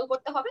স্ট্রাগল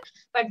করতে হবে,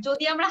 বাট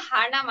যদি আমরা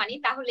হার না মানি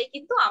তাহলে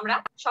কিন্তু আমরা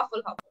সফল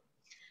হব।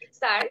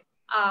 স্যার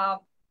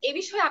এই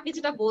বিষয়ে আপনি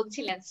যেটা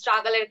বলছিলেন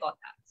স্ট্রাগলের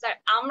কথা, স্যার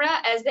আমরা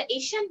as the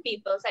Asian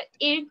people, sir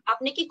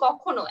আপনি কি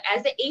কখনো অ্যাজ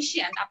দ্য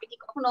এশিয়ান আপনি কি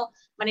কখনো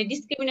মানে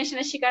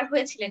ডিসক্রিমিনেশনের শিকার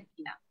হয়েছিলেন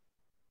কিনা?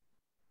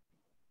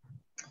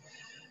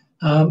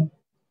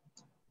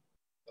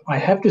 I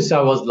have to say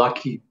I was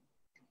lucky.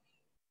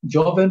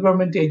 Job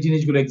environment এই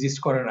জিনিসগুলো exist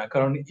করে না,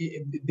 কারণ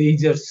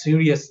these are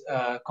serious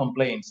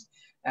complaints,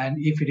 and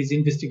if it is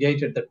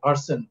investigated, the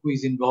person who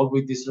is involved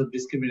with this sort of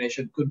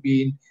discrimination could be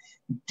in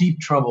deep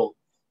trouble,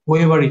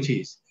 whoever it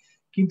is.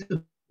 কিন্তু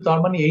তার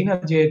মানে এই না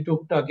যে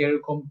টুকটাক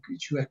এরকম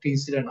কিছু একটা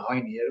ইনসিডেন্ট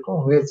হয়নি, এরকম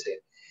হয়েছে,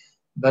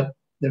 but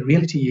the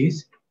reality is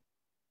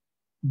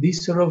these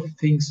sort of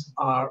things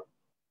are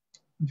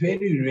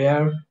very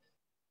rare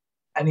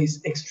and is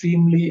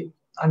extremely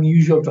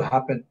unusual to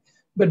happen.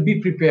 But be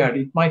prepared,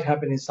 it might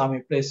happen in some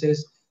places.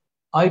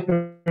 I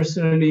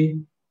personally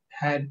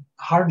had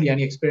hardly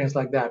any experience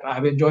like that. I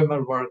have enjoyed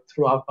my work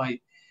throughout my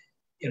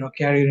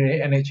career in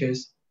NHS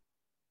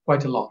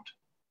quite a lot.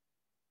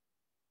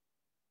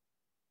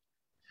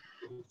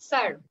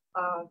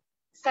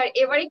 Sir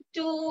এবার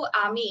একটু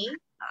আমি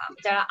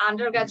যারা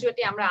under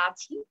গ্রাজুয়েটে আমরা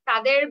আছি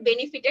তাদের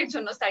বেনিফিটের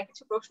জন্য sir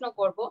কিছু প্রশ্ন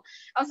করব।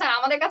 স্যার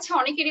আমাদের কাছে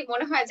অনেকেরই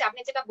মনে হয় যে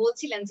আপনি যেটা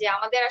বলছিলেন যে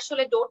আমাদের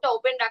আসলে ডোরটা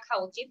ওপেন রাখা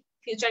উচিত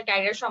ফিউচার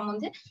ক্যারিয়ার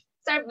সম্বন্ধে,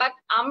 স্যার বাট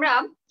আমরা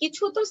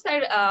কিছু তো স্যার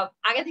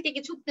আগে থেকে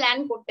কিছু প্ল্যান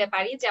করতে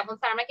পারি, যেমন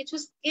স্যার আমরা কিছু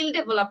স্কিল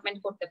ডেভেলপমেন্ট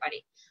করতে পারি।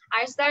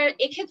 আর স্যার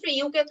এক্ষেত্রে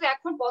ইউকে তো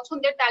এখন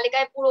পছন্দের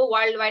তালিকায় পুরো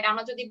ওয়ার্ল্ড ওয়াইড,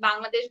 আমরা যদি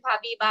বাংলাদেশ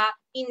ভাবি বা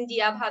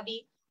ইন্ডিয়া ভাবি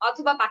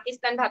অথবা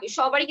পাকিস্তান ভাবি,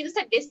 সবারই কিন্তু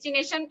স্যার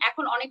ডেস্টিনেশন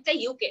এখন অনেকটা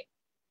ইউকে।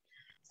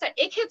 স্যার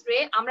এক্ষেত্রে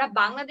আমরা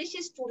বাংলাদেশি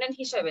স্টুডেন্ট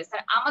হিসেবে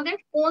স্যার আমাদের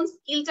কোন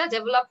স্কিলটা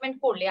ডেভেলপমেন্ট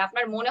করলে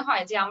আপনার মনে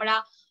হয় যে আমরা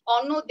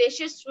অন্য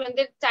দেশের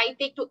স্টুডেন্টদের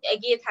চাইতে একটু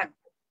এগিয়ে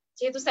থাকবো,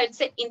 যেহেতু sir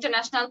it's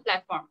international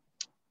platform?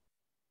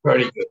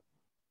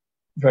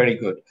 Very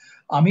good.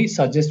 আমি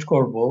সাজেস্ট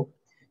করব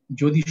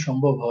যদি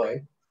সম্ভব হয়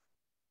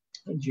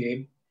যে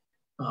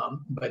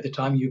by the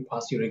time you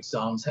pass your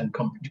exams and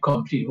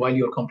complete while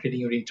you're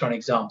completing your intern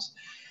exams,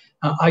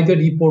 either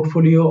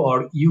e-portfolio or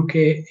UK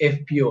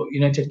FPO,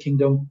 United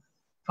Kingdom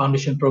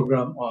Foundation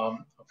Program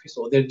office,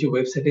 ওদের যে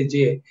ওয়েবসাইটে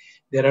যে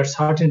there are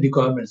certain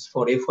requirements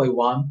for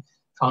FY1,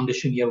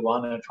 Foundation Year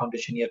 1 and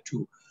Foundation Year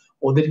 2,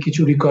 ওদের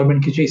কিছু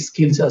requirement, কিছু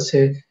skills আছে,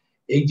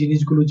 এই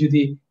জিনিসগুলো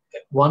যদি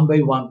one by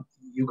one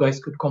you guys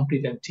could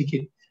complete and tick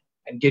it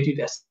and get it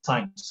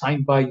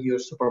signed by your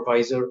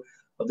supervisor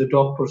or the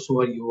doctors who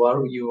you are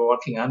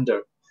working under,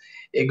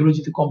 এগুলো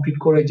যদি complete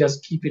করে just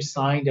keep it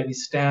signed and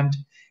stamped,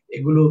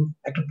 এগুলো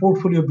একটা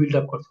portfolio build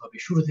up করতে হবে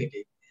শুরু থেকে,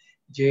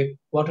 যে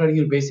what are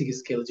your basic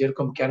skills,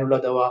 যেরকম ক্যানুলা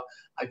দেওয়া,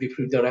 IV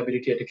fluid দেওয়ার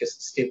অ্যাবিলিটি, এটাকে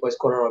স্টেপ ওয়াইজ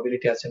করার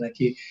অ্যাবিলিটি আছে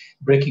নাকি,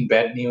 breaking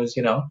bad news,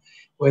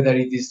 whether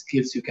these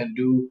skills you can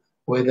do,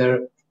 whether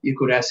you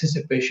could assess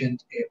a patient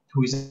who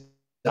is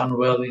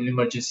unwell in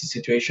emergency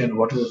situation,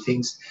 what are the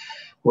things,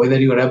 whether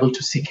you are able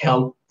to seek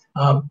help,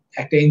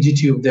 একটা NG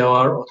tube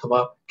দেওয়ার অথবা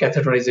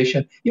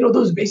catheterization,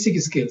 those basic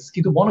skills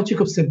কিন্তু মনে হচ্ছে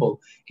খুব simple,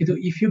 কিন্তু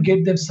if you get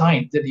them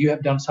signed that you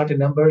have done certain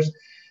numbers,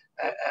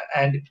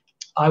 and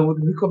I would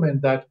recommend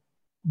that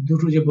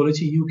দুটো যে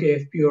বলেছি UK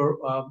FPO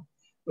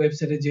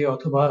ওয়েবসাইটে যে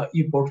অথবা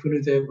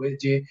e-portfolioতে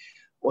যে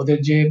ওদের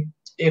যে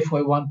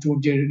FY1 2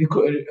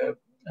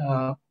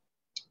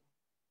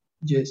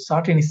 যে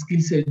certain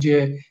skills এর যে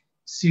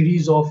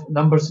series of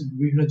numbers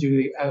বিভিন্ন যে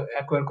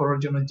অ্যাকোয়ার করার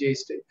জন্য যে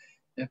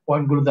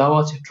পয়েন্ট গুলো দেওয়া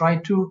আছে, try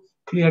to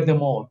clear them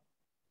all,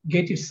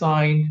 get it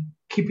signed,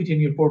 keep it in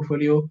your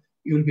portfolio,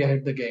 you will be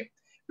ahead of the game.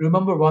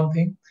 Remember one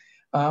thing,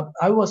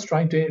 I was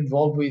trying to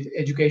involve with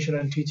education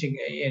and teaching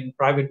in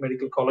private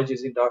medical colleges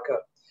in Dhaka,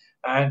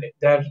 and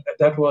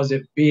that was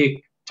a big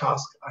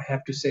task, I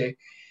have to say.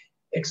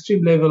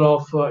 Extreme level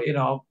of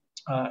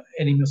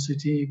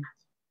animosity,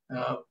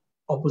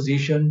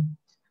 opposition,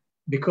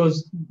 because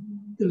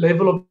the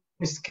level of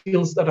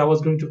skills that I was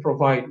going to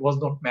provide was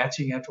not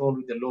matching at all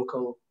with the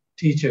local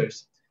teachers,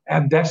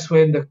 and that's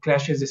when the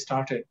clashes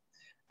started.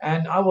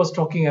 And I was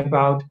talking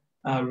about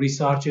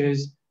researches,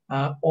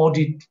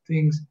 audit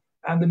things,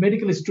 and the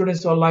medical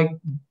students are like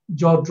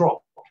jaw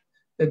dropped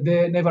that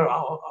they never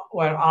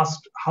were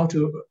asked how to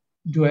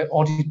do an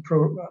audit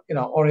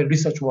or a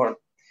research work.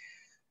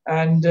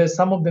 And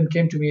some of them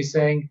came to me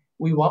saying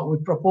we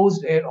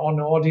proposed on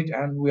audit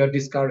and we are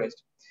discouraged.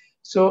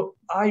 So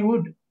I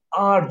would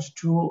urge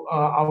to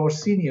our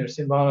seniors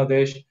in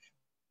Bangladesh,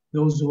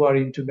 those who are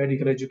into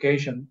medical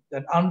education,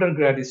 that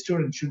undergraduate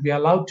students should be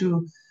allowed to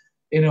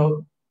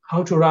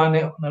how to run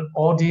an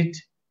audit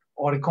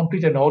or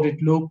complete an audit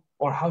loop,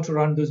 or how to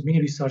run those mini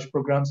research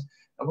programs,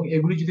 এবং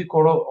এগুলি যদি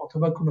করো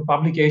অথবা কোনো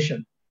publication,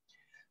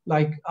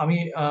 like আমি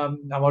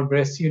আমার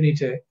breast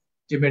ইউনিটে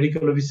যে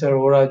মেডিকেল অফিসার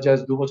ওরা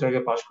জাস্ট 2 বছর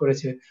আগে পাস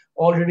করেছে,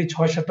 অলরেডি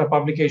 6-7টা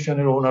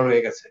পাবলিকেশনের ওনার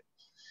হয়ে গেছে,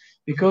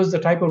 because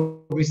the type of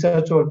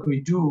research work we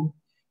do,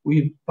 we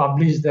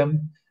publish them,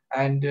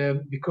 and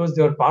because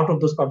they are part of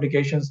those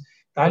publications,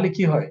 তাহলে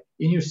কি হয়,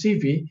 in your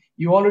CV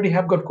you already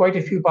have got quite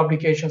a few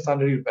publications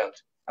under your belt,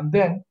 and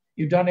then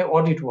you've done an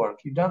audit work,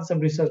 you've done some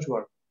research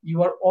work, you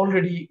are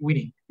already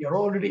winning, you're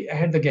already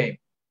ahead the game.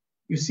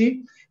 You see,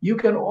 you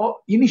can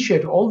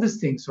initiate all these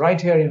things right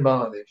here in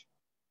Bangladesh.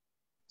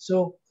 So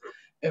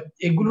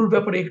এগুলোর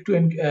ব্যাপারে একটু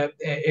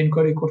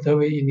enquiry করতে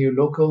হবে in your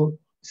local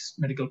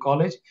medical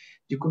college,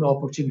 যে কোনো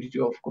opportunity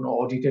of কোনো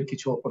অডিটের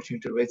কিছু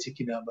অপরচুনিটি রয়েছে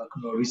কিনা, বা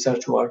কোনো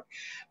রিসার্চ ওয়ার্ক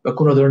বা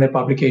কোনো ধরনের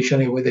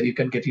পাবলিকেশনে whether you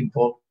can get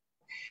involved.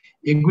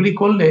 এগুলি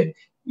করলে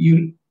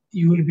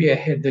you will be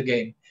ahead the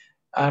game.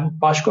 And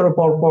পাশ করার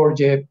পর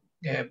যে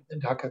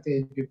ঢাকাতে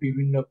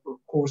বিভিন্ন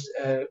কোর্স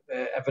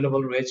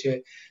অ্যাভেলেবল রয়েছে,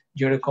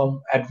 যেরকম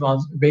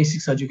advance basic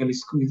surgical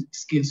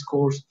skills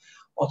course,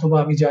 অথবা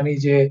আমি জানি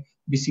যে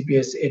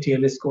BCPS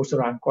ATLS কোর্স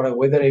রান করা,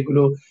 ওয়েদার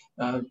এগুলো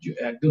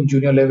একদম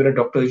জুনিয়র লেভেলের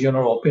ডক্টরের জন্য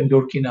ওপেন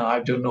ডোর কিনা I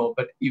don't know,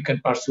 but you can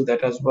pursue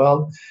that as well.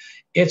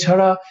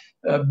 এছাড়া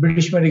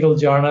ব্রিটিশ মেডিকেল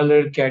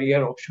জার্নালের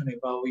ক্যারিয়ার অপশনে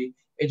বা ওই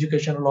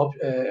এডুকেশনাল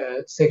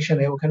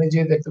সেকশনে ওখানে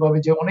যে দেখতে পাবে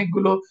যে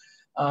অনেকগুলো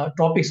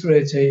topics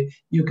রয়েছে,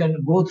 you can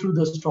go through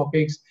those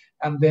topics,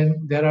 and then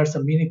there are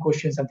some mini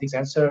questions and things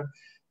answered,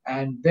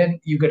 and then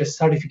you get a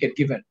certificate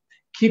given.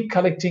 Keep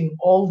collecting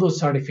all those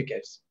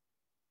certificates.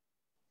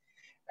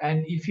 And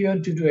if you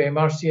want to do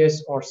MRCS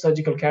or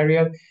surgical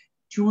career,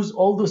 choose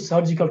all those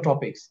surgical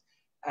topics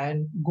and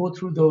go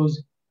through those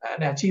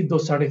and achieve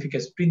those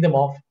certificates, print them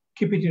off,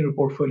 keep it in your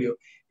portfolio.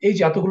 এই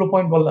যে এতগুলো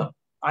point বললাম,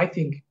 I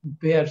think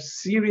they are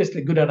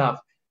seriously good enough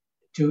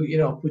to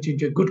put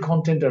into a good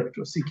contender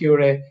to secure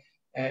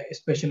a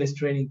specialist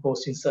training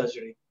post in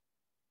surgery.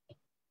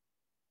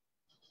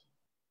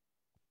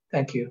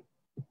 Thank you.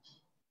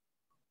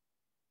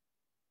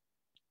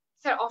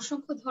 Sir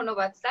অসংখ্য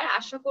ধন্যবাদ sir.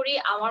 আশা করি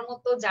আমার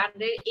মতো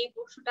যাদের এই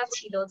প্রশ্নটা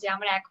ছিল যে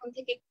আমরা এখন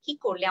থেকে কি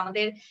করলে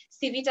আমাদের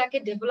সিভিটাকে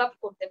ডেভেলপ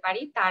করতে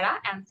পারি, তারা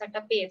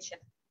অ্যানসারটা পেয়েছেন।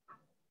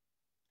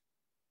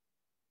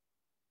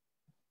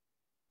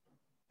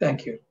 Thank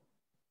you.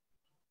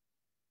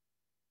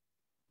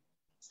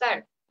 স্যার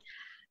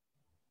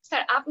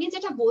আপনি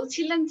যেটা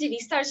বলছিলেন যে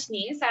রিসার্চ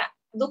নিয়ে, স্যার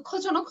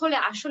দুঃখজনক হলে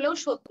আসলেও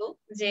সত্য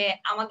যে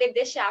আমাদের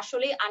দেশে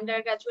আসলে আন্ডার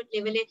গ্রাজুয়েট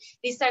লেভেলে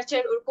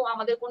রিসার্চের ওরকম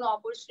আমাদের কোনো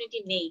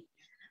অপরচুনিটি নেই।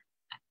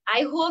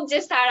 আই হোপ যে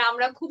স্যার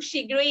আমরা খুব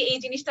শীঘ্রই এই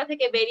জিনিসটা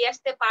থেকে বেরিয়ে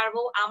আসতে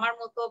পারবো। আমার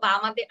মতো বা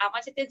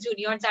আমার সাথে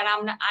জুনিয়র যারা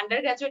আমরা আন্ডার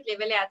গ্রাজুয়েট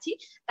লেভেলে আছি,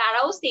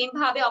 তারাও সেম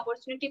ভাবে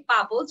অপরচুনিটি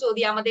পাবো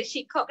যদি আমাদের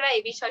শিক্ষকরা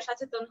এই বিষয়ে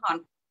সচেতন হন।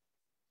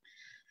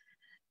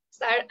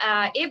 স্যার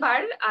এবার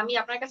আমি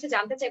আপনার কাছে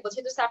জানতে চাইবো,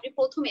 যেহেতু স্যার আপনি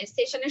প্রথমে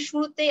সেশনের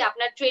শুরুতেই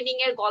আপনার ট্রেনিং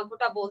এর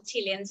গল্পটা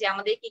বলছিলেন যে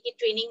আমাদের কি কি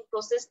ট্রেনিং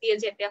প্রসেস দিয়ে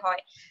যেতে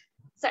হয়।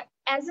 Sir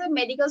as a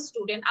medical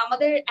student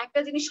আমাদের একটা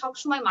জিনিস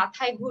সবসময়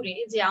মাথায় ঘুরে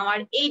যে আমার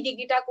এই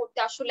ডিগ্রিটা করতে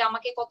আসলে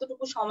আমাকে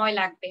কতটুকু সময়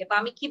লাগবে, বা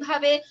আমি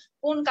কিভাবে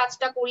কোন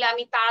কাজটা করলে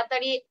আমি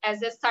তাড়াতাড়ি অ্যাজ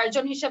এ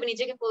সার্জন হিসেবে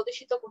নিজেকে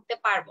প্রদর্শিত করতে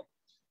পারবো।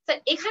 স্যার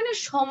এখানে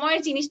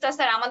সময়ের জিনিসটা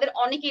স্যার আমাদের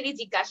অনেকেরই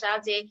জিজ্ঞাসা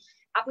যে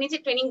আপনি যে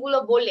ট্রেনিং গুলো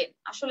বললেন,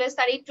 আসলে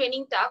স্যার এই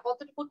ট্রেনিংটা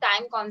কতটুকু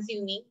টাইম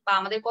কনজিউমিং বা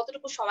আমাদের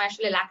কতটুকু সময়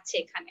আসলে লাগছে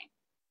এখানে?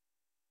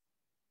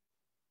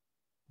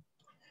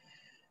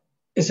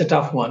 It's a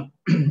tough one.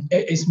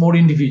 It's more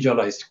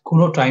individualized.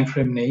 কোনো টাইম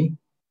ফ্রেম নেই,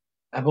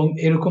 এবং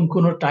এরকম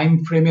কোনো টাইম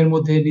ফ্রেমের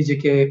মধ্যে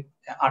নিজেকে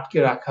আটকে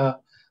রাখা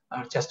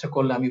আর চেষ্টা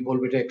করলে আমি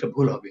বলবো এটা একটা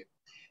ভুল হবে।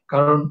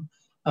 কারণ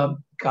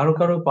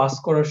কারো পাস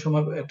করার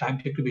সময়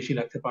টাইমটা একটু বেশি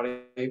লাগতে পারে,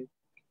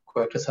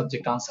 কয়েকটা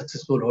সাবজেক্ট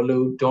আনসাকসেসফুল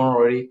হলেও don't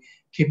worry,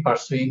 keep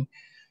pursuing.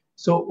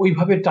 So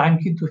ওইভাবে টাইম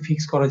কিন্তু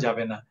ফিক্স করা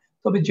যাবে না।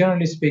 তবে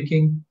generally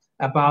speaking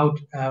about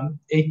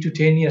 8 to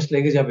 10 years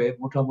লেগে যাবে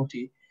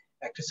মোটামুটি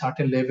একটা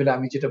সার্টেন লেভেলে।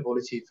 আমি যেটা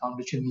বলেছি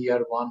ফাউন্ডেশন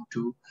ইয়ার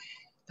 1-2,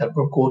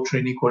 তারপর কোর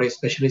ট্রেনিং করে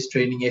স্পেশালিস্ট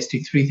ট্রেনিং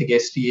ST3 থেকে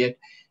ST8,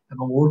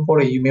 এবং ওর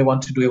পরে you may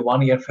want to do a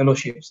 1-year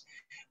fellowships.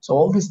 So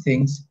all these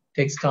things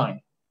takes time.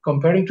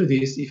 Comparing to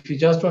this, if you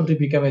just want to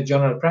become a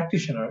general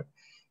practitioner,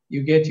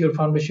 you get your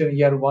foundation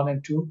year 1 and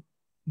 2,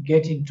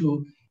 get into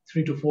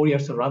 3 to 4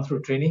 years of run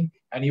through training,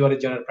 and you are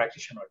a general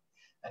practitioner,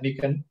 and you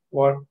can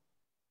work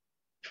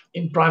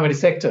in primary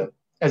sector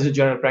as a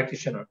general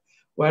practitioner.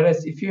 Whereas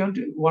if you want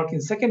to work in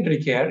secondary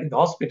care in the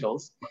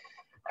hospitals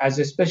as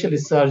a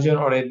specialist surgeon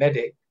or a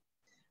medic,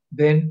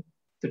 then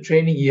the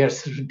training years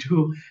do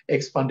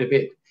expand a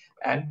bit.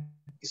 And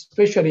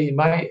especially in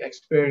my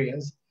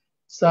experience,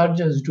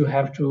 surgeons do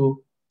have to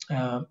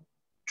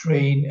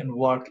train and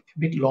work a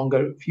bit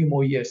longer, a few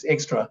more years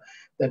extra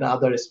than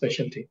other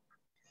specialty.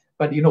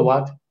 But you know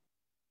what?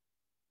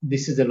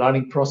 This is a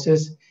learning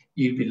process.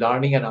 You'll be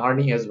learning and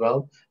earning as well.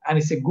 And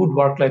it's a good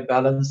work-life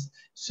balance.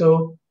 So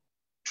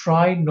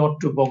try not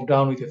to bog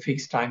down with a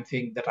fixed time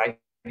thing that I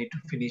need to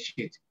finish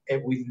it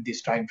within this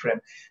time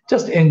frame.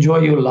 Just enjoy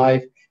your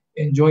life,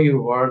 enjoy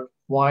your work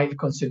while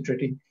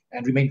concentrating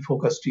and remain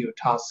focused to your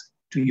task,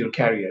 to your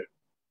career.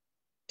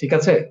 ঠিক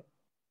আছে?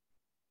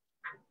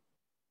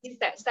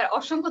 Sir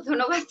অসংখ্য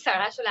ধন্যবাদ sir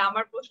আসলে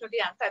আমার প্রশ্নটি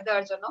answer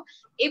দেওয়ার জন্য।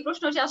 এই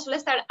প্রশ্নটি আসলে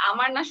স্যার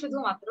আমার না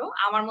শুধুমাত্র,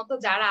 আমার মতো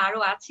যারা আরো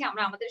আছে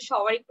আমরা আমাদের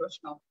সবারই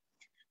প্রশ্ন।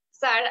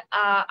 স্যার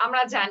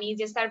আমরা জানি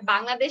যে স্যার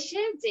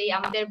বাংলাদেশে যে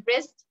আমাদের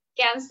ব্রেস্ট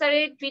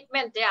ক্যান্সারের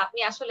ট্রিটমেন্টে আপনি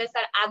আসলে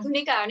স্যার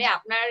আধুনিকায়নে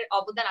আপনার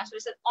অবদান আসলে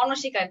স্যার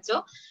অনস্বীকার্য।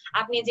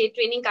 আপনি যে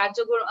ট্রেনিং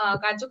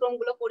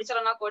কার্যক্রমগুলো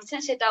পরিচালনা করছেন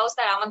সেটাও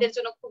স্যার আমাদের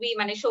জন্য খুবই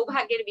মানে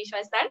সৌভাগ্যের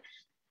বিষয় স্যার।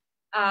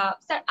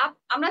 স্যার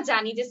আমরা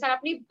জানি যে স্যার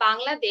আপনি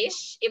বাংলাদেশ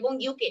এবং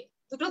ইউকে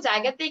দুটো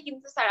জায়গাতেই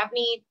কিন্তু স্যার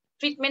আপনি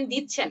ট্রিটমেন্ট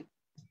দিচ্ছেন।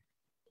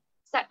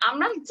 স্যার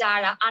আমরা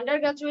যারা আন্ডার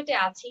গ্রাজুয়েটে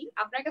আছি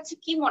আপনার কাছে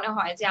কি মনে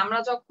হয় যে আমরা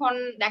যখন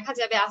দেখা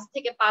যাবে আজ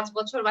থেকে 5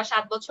 বছর বা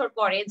 7 বছর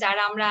পরে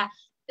যারা আমরা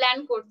প্ল্যান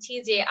করছি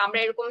যে আমরা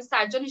এরকম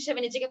সার্জন হিসেবে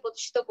নিজেকে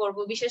প্রতিষ্ঠিত করব,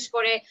 বিশেষ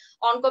করে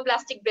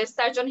অনকোপ্লাস্টিক ব্রেস্ট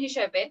সার্জন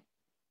হিসেবে,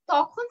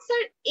 তখন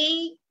স্যার এই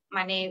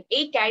মানে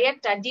এই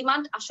ক্যারিয়ারটা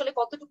ডিমান্ড আসলে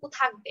কতটুকু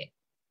থাকবে?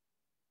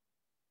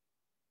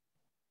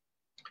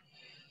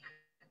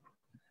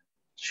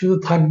 শুধু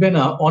থাকবে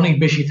না, অনেক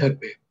বেশি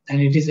থাকবে, and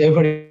it is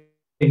ever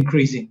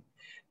increasing.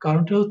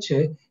 কারণটা হচ্ছে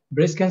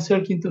ব্রেস্ট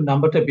ক্যান্সার কিন্তু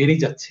নাম্বারটা বেড়ে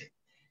যাচ্ছে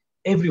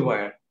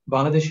এভরিওয়্যার,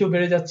 বাংলাদেশেও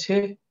বেড়ে যাচ্ছে,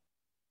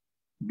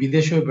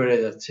 বিদেশেও বেড়ে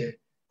যাচ্ছে।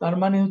 তার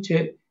মানে হচ্ছে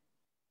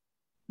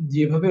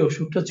যেভাবে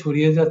ওষুধটা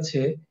ছড়িয়ে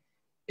যাচ্ছে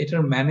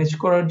এটার ম্যানেজ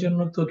করার জন্য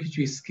তো কিছু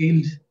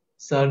স্কিলড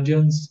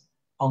সার্জনস,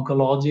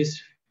 অনকোলজিস্ট,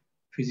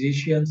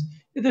 ফিজিশিয়ানস,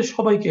 এদের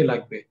সবাইকে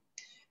লাগবে।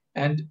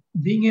 And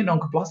being an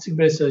oncoplastic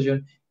breast surgeon,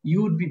 you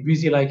would be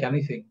busy like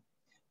anything.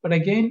 But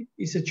again,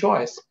 it's a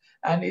choice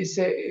and it's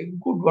a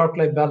good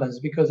work-life balance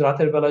because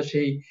রাতের বেলা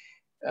সেই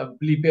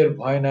ব্লিপের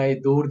ভয় নাই,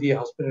 দৌড় দিয়ে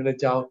হসপিটালে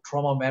যাও,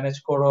 ট্রমা ম্যানেজ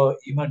করো,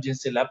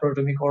 ইমার্জেন্সি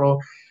ল্যাপারোটমি করো।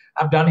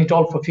 I've done it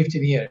all for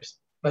 15 years.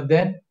 But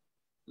then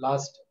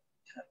last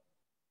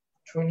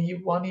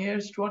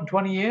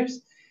 20 years,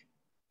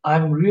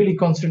 I'm really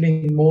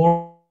concentrating more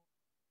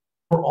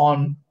on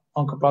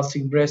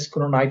oncoplastic breast,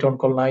 kono night on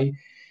call night,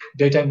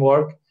 daytime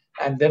work,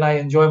 and then I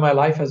enjoy my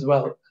life as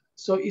well.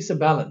 So it's a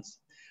balance.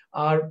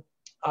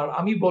 আর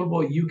আমি বলবো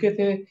UK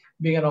তে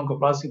being an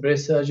oncoplastic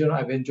breast surgeon,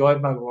 I've enjoyed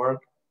my work.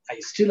 I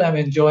still am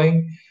enjoying,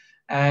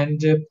 and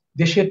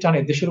দেশের টানে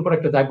দেশের উপর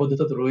একটা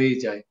দায়বদ্ধতা তো রয়েই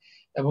যায়,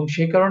 এবং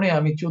সেই কারণে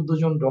আমি 14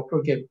 জন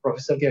ডক্টরকে,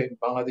 প্রফেসরকে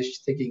বাংলাদেশ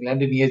থেকে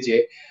ইংল্যান্ডে নিয়ে যে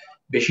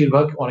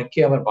বেশিরভাগ অনেককে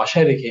আমার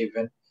বাসায় রেখে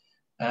ইভেন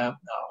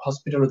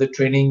হসপিটাল ওদের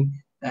ট্রেনিং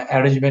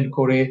অ্যারেঞ্জমেন্ট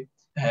করে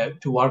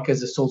to work as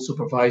a sole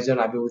supervisor,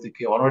 আমি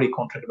ওদেরকে অনারি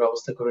কন্ট্রাক্ট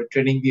ব্যবস্থা করে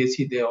ট্রেনিং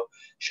দিয়েছি।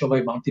 সবাই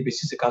মান্থলি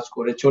বেসিসে কাজ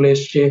করে চলে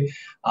এসছে।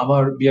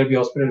 আমার বিআরবি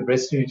হসপিটাল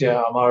ব্রেস্ট ইউনিটে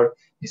আমার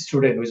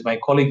student with my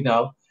colleague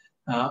now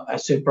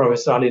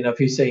professor Ali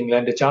Nafisa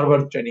ইংল্যান্ডে 4 বার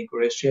ট্রেনিং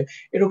করে এসছে।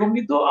 এরকম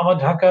কিন্তু আমার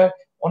ঢাকায়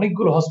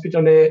অনেকগুলো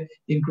হসপিটালে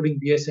ইনক্লুডিং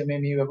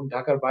বিএসএমএমইউ এবং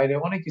ঢাকার বাইরে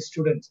অনেক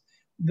students,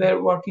 they are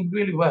working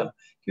really well.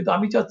 কিন্তু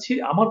আমি চাচ্ছি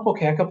আমার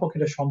পক্ষে একা পক্ষে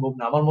এটা সম্ভব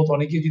না। আমার মতো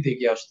অনেকেই যদি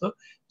এগিয়ে আসতো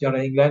যারা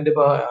ইংল্যান্ডে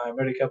বা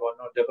আমেরিকা বা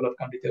অন্য ডেভেলপ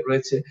কান্ট্রিতে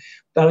রয়েছে,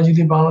 তারা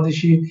যদি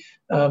বাংলাদেশি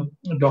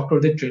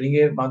ডক্টরদের ট্রেনিং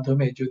এর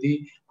মাধ্যমে যদি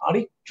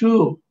আরেকটু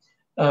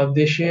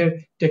দেশের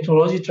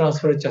টেকনোলজি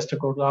ট্রান্সফারের চেষ্টা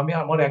করতো। আমি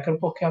আমার একার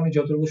পক্ষে আমি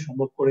যতটুকু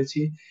সম্ভব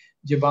করেছি,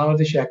 যে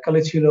বাংলাদেশে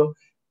এককালে ছিল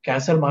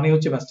ক্যান্সার মানে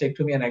হচ্ছে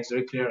ম্যাস্টেক্টমি এন্ড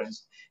এক্স-রে ক্লিয়ারেন্স,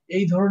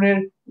 এই ধরনের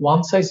one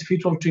size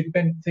fit all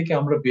treatment থেকে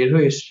আমরা বের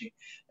হয়ে এসেছি।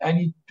 and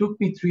it took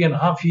me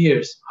 3.5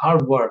 years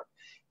hard work,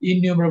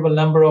 innumerable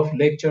number of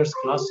lectures,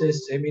 classes,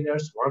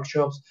 seminars,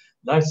 workshops,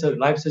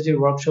 life surgery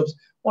workshops,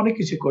 অনেক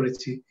কিছু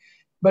করেছি।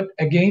 But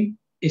again,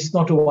 it's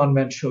not a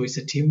one-man show, it's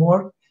a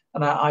teamwork,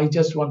 and I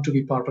just want to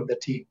be part of the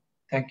team.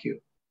 Thank you.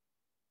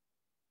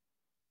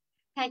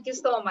 Thank you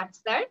so much,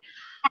 sir.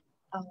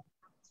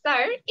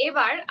 Sir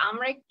এবার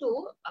আমরা একটু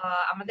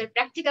আমাদের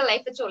practical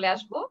লাইফে চলে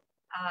আসবো।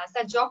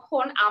 স্যার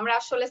যখন আমরা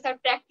আসলে স্যার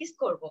প্র্যাকটিস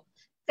করব,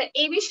 স্যার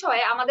এই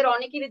বিষয়ে আমাদের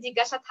অনেকেরই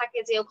জিজ্ঞাসা থাকে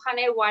যে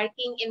ওখানে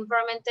ওয়ার্কিং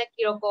এনভায়রনমেন্টটা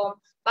কিরকম,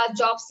 বা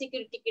জব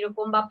সিকিউরিটি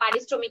কিরকম, বা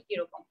পারিশ্রমিক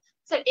কিরকম।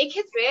 স্যার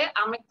এক্ষেত্রে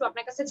আমরা একটু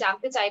আপনার কাছে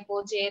জানতে চাইবো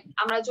যে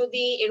আমরা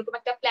যদি এরকম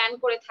একটা প্ল্যান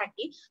করে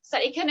থাকি,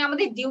 স্যার এখানে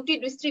আমাদের ডিউটি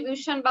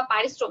ডিস্ট্রিবিউশন বা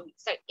পারিশ্রমিক,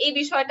 স্যার এই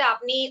বিষয়টা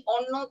আপনি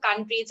অন্য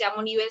কান্ট্রি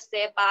যেমন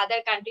ইউএসএ বা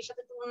আদার কান্ট্রির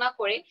সাথে তুলনা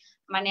করে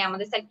মানে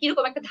আমাদের স্যার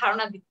কিরকম একটা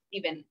ধারণা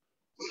দিবেন?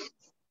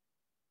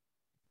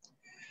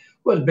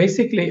 Well,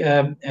 basically,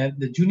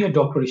 the junior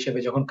doctor হিসেবে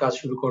যখন কাজ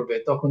শুরু করবে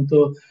তখন তো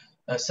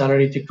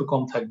স্যালারিটা একটু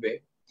কম থাকবে,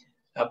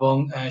 এবং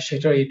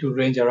সেটা একটু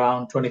রেঞ্জ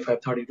অ্যারাউন্ড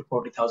 25,30 to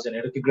 40,000,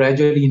 এটাকে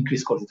গ্র্যাজুয়ালি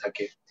ইনক্রিজ করতে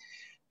থাকে।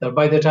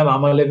 By the time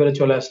আমার লেভেলে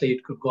চলে আসলে it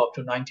could go up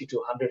to 90 to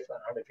 100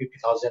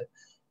 150,000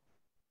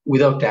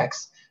 without tax.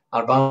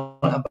 আর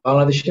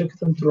বাংলাদেশের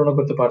ক্ষেত্রে তুলনা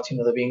করতে পারছি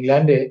না, তবে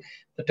ইংল্যান্ডে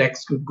the tax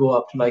could go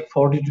up to like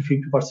 40 to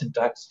 50%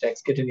 tax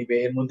কেটে নিবে।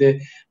 এর মধ্যে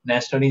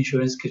ন্যাশনাল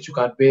ইন্স্যুরেন্স কিছু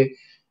কাটবে,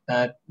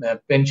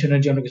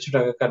 পেনশনের জন্য কিছু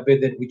টাকা কাটবে,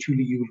 then which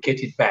you will get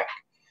it back.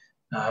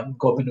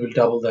 Government will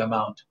double the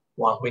amount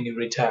when you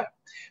retire.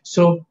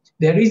 So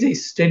there is a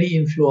steady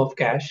inflow of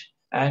cash,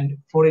 and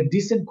for a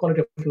decent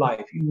quality of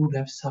life, you would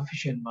have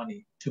sufficient money,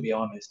 to be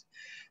honest.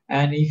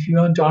 And if you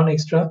want to earn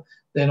extra,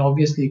 then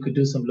obviously you could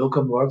do some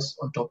locum works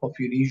on top of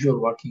your usual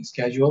working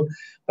schedule.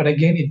 But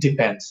again, it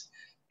depends.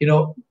 You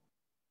know,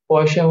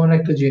 পয়সা এমন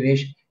একটা জিনিস,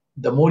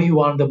 the more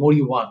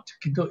you want,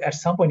 কিন্তু at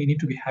some point you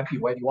need to be happy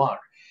where you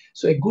are.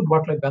 So a good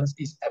work-life balance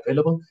is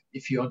available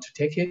if you want to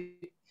take it.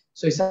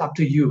 So it's up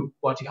to you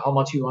how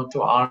much you want to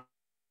earn.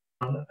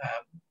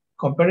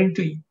 Comparing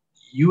to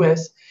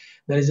US,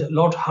 there is a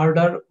lot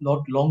harder,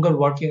 lot longer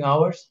working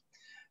hours.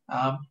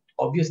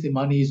 Obviously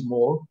money is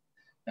more,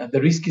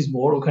 the risk is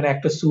more. ওখানে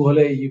একটা সু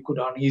হলে you could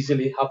earn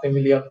easily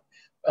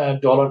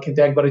 $500,000 কিন্তু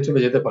একবারে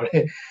চলে যেতে পারে।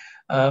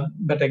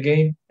 But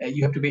again,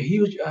 you have to pay a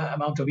huge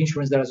amount of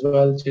insurance there as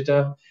well, যেটা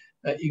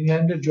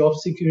ইংল্যান্ডের জব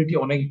সিকিউরিটি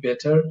অনেক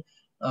বেটার।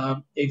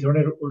 এই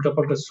ধরনের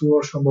উল্টাপাল্টা সু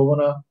হওয়ার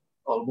সম্ভাবনা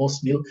অলমোস্ট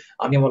নীল।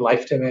 আমি আমার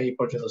লাইফ টাইমে এই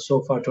পর্যন্ত so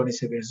far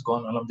 27 years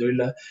gone,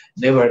 alhamdulillah,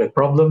 never had a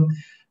problem.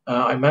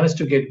 I managed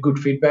to get good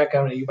feedback,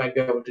 and you might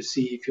be able to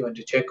see if you want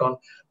to check on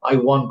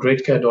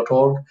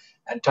iwantgreatcare.org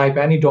and type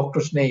any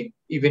doctor's name.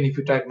 Even if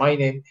you type my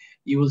name,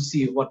 you will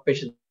see what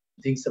patient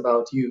thinks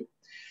about you.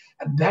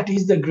 And that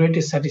is the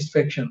greatest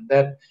satisfaction,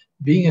 that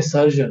being a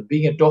surgeon,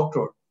 being a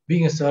doctor,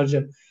 being a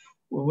surgeon,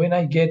 when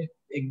I get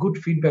a good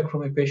feedback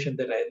from a patient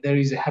that there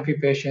is a happy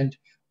patient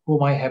whom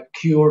I have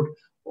cured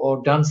or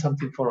done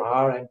something for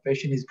her and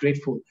patient is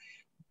grateful,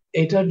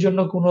 এটার জন্য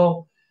কোনো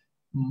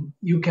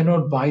you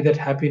cannot buy that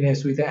happiness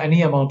with any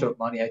amount of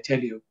money, I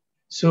tell you.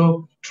 So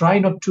try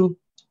not to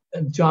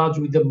judge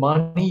with the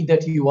money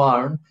that you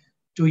earn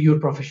to your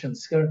professions.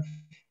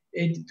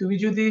 তুমি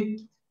যদি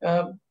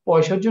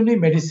পয়সার জন্য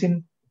medicine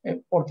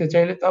পড়তে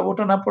চাইলে তা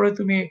ওটা না পড়ে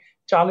তুমি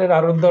চালের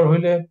আড়তদার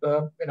হইলে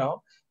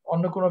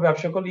অন্য কোনো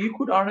ব্যবসা করলে you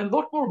could earn a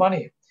lot more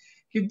money.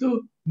 কিন্তু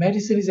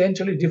medicine is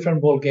actually a different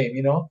ball game,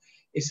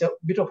 it's a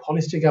bit of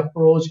holistic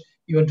approach.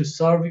 You want to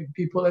serve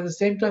people at the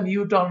same time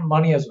you earn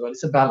money as well.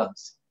 It's a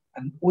balance.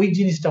 And ওই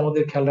জিনিসটা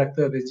আমাদের খেয়াল রাখতে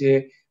হবে যে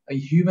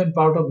human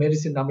part of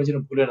medicine আমরা যেন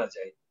ভুলে না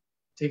যাই,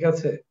 ঠিক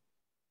আছে?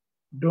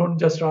 Don't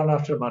just run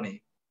after money,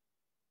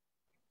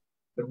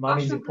 but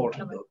money is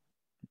important though.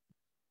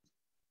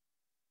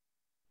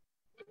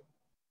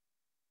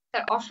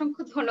 Sir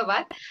অসংখ্য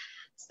ধন্যবাদ।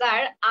 স্যার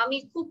আমি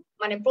খুব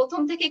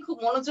প্রথম থেকে খুব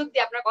মনোযোগ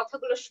দিয়ে আপনার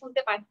কথাগুলো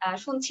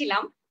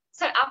শুনছিলাম।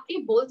 স্যার আপনি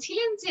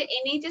বলছিলেন যে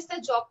এনএইচএস এ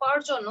জব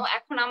পাওয়ার জন্য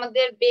এখন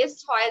আমাদের বেস্ট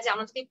হয় যে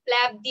আমরা যদি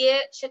প্ল্যাব দিয়ে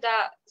সেটা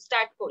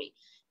স্টার্ট করি।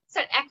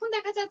 স্যার এখন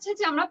দেখা যাচ্ছে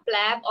যে আমরা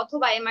প্ল্যাব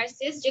অথবা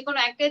এমআরসিএস যে কোনো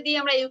একটা দিয়ে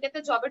আমরা ইউকে তে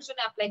জবের জন্য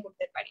অ্যাপ্লাই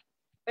করতে পারি।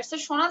 বাট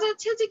স্যার শোনা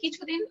যাচ্ছে যে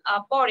কিছুদিন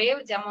পরে,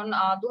 যেমন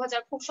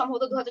খুব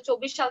সম্ভবত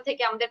 2024 সাল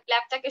থেকে আমাদের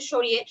প্ল্যাবটাকে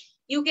সরিয়ে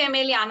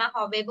ইউকেএমএলই আনা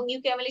হবে এবং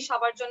ইউকেএমএলই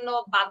সবার জন্য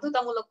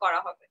বাধ্যতামূলক করা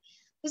হবে।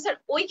 তো স্যার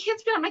ওই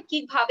ক্ষেত্রে আমরা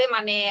কিভাবে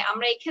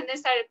আমরা এখানে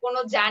স্যার কোনো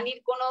জার্নির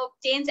কোনো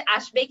চেঞ্জ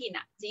আসবে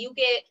কিনা, যে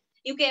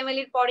ইউকেএমএল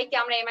এর পরে কি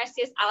আমরা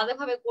এমআরসিএস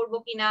আলাদাভাবে করব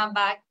কিনা,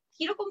 বা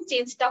কিরকম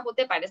চেঞ্জটা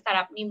হতে পারে স্যার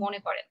আপনি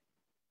মনে করেন?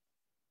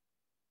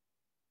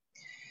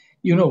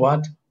 You know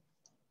what,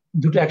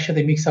 দুটো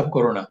একসাথে মিক্স আপ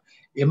করো না।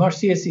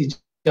 MRCS is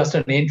just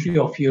an entry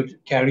of your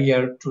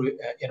career to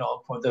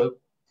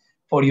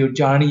for your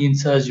journey in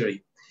surgery,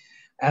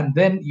 and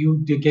then you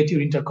get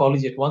your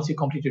intercollegiate. Once you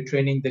complete your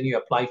training, then you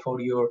apply for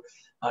your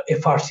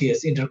FRCS,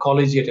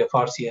 intercollegiate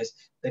FRCS,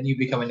 then you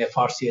become an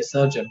FRCS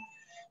surgeon.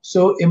 So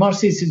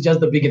MRCS is just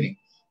the beginning.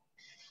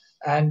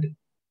 And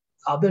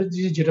other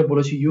যেটা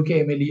বলেছি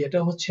UKMLE, এটা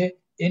হচ্ছে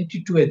entry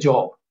to a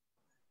job,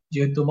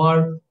 যে তোমার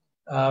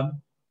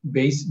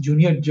base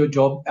junior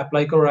job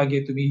apply করার আগে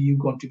তুমি you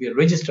want to be a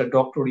registered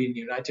doctor in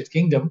United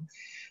kingdom,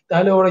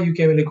 তাহলে ওরা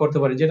ইউকেএমএলই করতে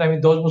পারে, যেটা আমি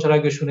 10 বছর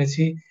আগে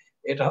শুনেছি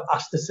এটা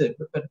আসতেছে,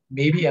 but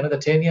maybe another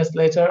 10 years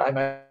later I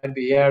might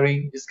be hearing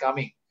is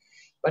coming,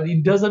 but it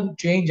doesn't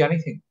change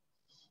anything.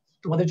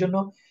 তোমাদের জন্য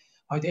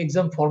হয়তো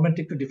এক্সাম ফরম্যাট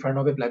একটু ডিফারেন্ট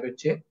হবে প্ল্যাবের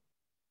চেয়ে,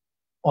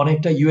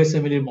 অনেকটা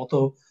ইউএসএমএল এর মতো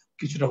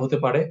কিছুটা হতে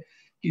পারে।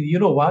 You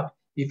know what,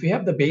 if you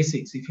have the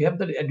basics, if you have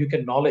the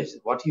educated knowledge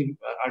what you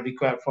are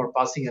required for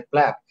passing a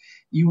PLAB,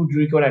 you would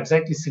require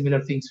exactly similar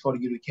things for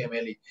your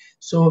UKMLE.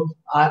 So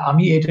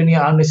আমি এটা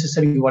নিয়ে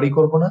unnecessary worry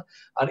করব না,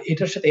 আর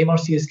এটার সাথে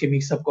MRCS কে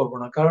mix up করব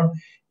না, কারণ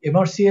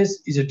MRCS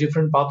is a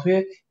different pathway.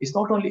 It's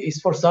not only is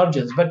for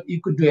surgeons, but you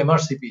could do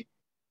MRCP,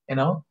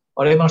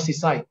 or MRC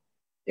site,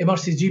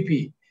 MRC GP.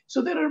 So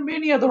there are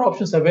many other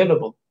options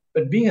available.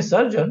 But being a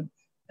surgeon,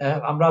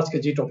 আমরা আজকে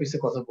যে টপিকে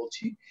কথা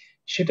বলছি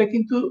সেটা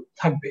কিন্তু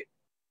থাকবে,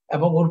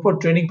 এবং ওর পর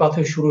ট্রেনিং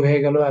পাথওয়ে শুরু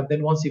হয়ে গেল, and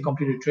then once you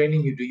complete your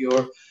training you do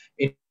your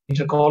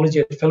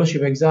intercollegiate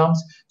fellowship exams,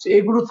 so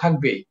এগুলো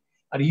থাকবেই।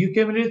 আর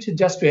UKML is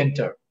just to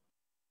enter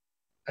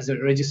as a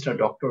registered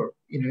doctor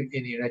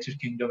in United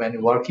Kingdom and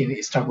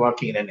start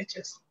working in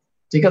NHS,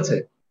 ঠিক আছে?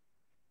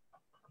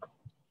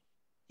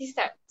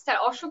 Sir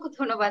অসংখ্য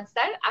ধন্যবাদ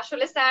sir.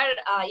 আসলে sir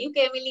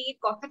ইউকেএমএলই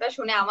কথাটা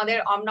শুনে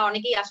আমরা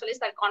অনেকেই আসলে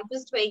স্যার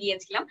কনফিউজড হয়ে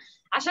গিয়েছিলাম।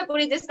 আশা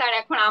করি যে স্যার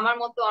এখন আমার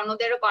মতো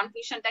অন্যদেরও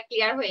কনফিউশনটা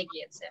ক্লিয়ার হয়ে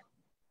গিয়েছে।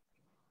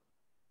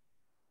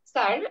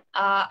 স্যার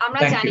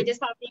আমরা জানি যে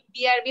স্যার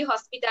বিআরবি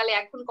হসপিটালে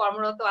এখন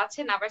কর্মরত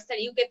আছেন, আবার স্যার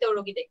ইউকে তেও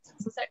রোগী দেখছেন।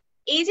 স্যার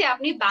এই যে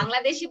আপনি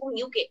বাংলাদেশ এবং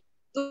ইউকে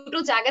দুটো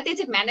জায়গাতে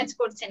যে ম্যানেজ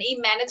করছেন, এই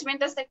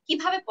ম্যানেজমেন্টটা স্যার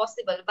কিভাবে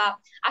পসিবল, বা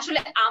আসলে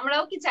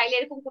আমরাও কি চাইলে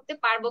এরকম করতে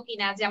পারবো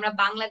কিনা যে আমরা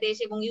বাংলাদেশ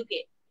এবং ইউকে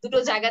দুটো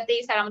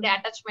জায়গাতেই স্যার আমাদের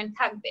অ্যাটাচমেন্ট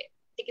থাকবে,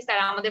 ঠিক স্যার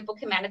আমাদের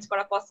পক্ষে ম্যানেজ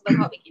করা পসিবল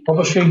হবে কিনা?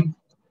 অবশ্যই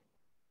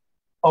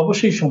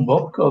অবশ্যই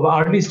সম্ভব।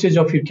 Early stage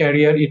of your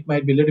career, it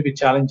might be a little bit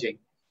challenging.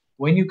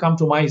 When you come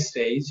to my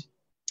stage,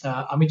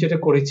 আমি যেটা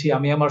করেছি,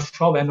 আমি আমার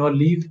সব অ্যানুয়াল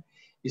লিভ,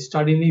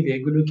 স্টাডি লিভ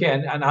এগুলোকে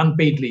and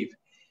unpaid leave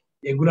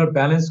এগুলোর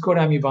ব্যালেন্স করে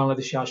আমি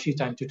বাংলাদেশে আসি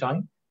time to time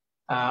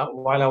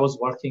while I was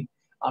working.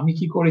 আমি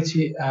কি করেছি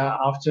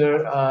after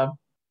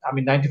আমি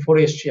 94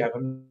 এ এসেছি,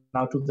 এখন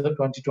now to the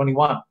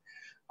 2021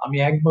 আমি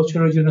এক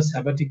বছরের জন্য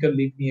sabbatical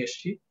leave নিয়ে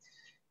এসেছি।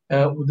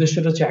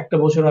 উদ্দেশ্যটা হচ্ছে একটা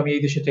বছর আমি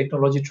এই দেশে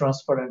technology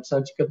transfer and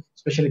surgical,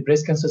 specially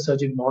breast cancer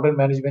surgery modern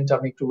management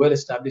আমি একটু ওয়েল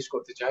এস্টাবলিশ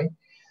করতে চাই।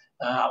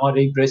 আমার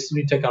এই ব্রেস্ট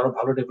ইউনিটটাকে আরো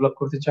ভালো ডেভেলপ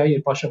করতে চাই।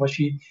 এর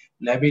পাশাপাশি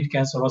ল্যাবিড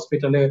ক্যান্সার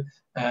হসপিটালে,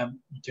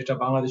 যেটা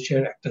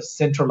বাংলাদেশের একটা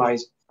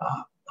centralised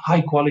high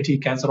quality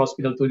cancer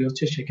hospital তৈরি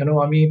হচ্ছে, সেখানেও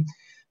আমি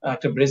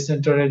একটা ব্রেস্ট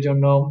সেন্টারের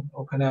জন্য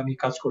ওখানে আমি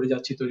কাজ করে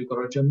যাচ্ছি তৈরি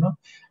করার জন্য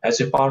as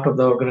a part of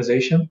the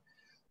organisation.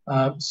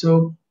 So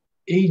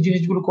এই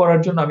জিনিসগুলো করার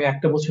জন্য আমি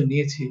একটা বছর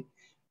নিয়েছি।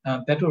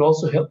 That will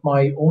also help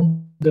my own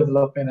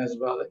development as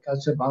well. কারণ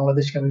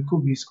বাংলাদেশকে আমি খুব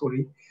মিস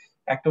করি।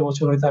 একটা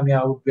বছর হয়তো আমি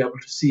I would be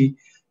able to see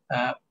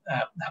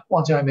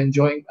what I'm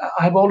enjoying.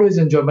 I've always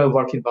enjoyed my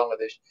work in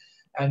Bangladesh,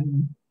 and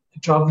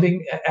traveling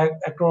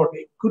abroad,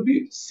 it could be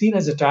seen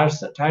as a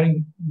tiring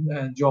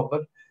job,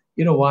 but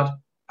you know what?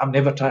 I'm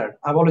never tired.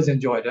 I've always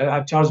enjoyed it.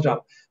 I've charged up.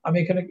 আমি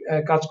এখানে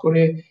কাজ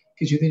করে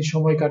কিছুদিন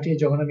সময় কাটিয়ে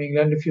যখন আমি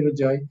ইংল্যান্ডে ফিরে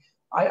যাই,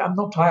 I'm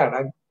not tired.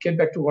 I get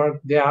back to work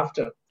day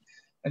after.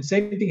 And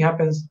same thing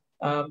happens.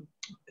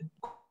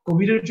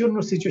 COVID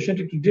situation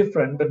is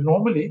different, but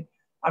normally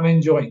I'm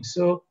enjoying.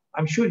 So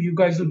I'm sure you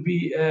guys will be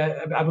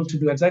able to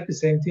do exactly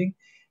the same thing.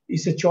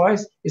 It's a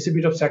choice, it's a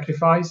bit of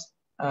sacrifice,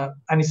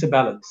 and it's a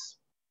balance.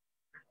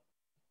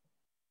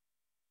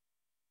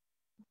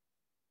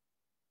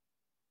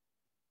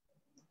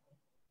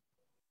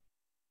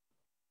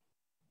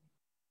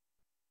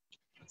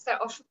 Sir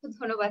অসংখ্য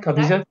ধন্যবাদ।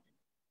 Khadiza?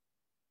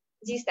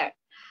 জি sir.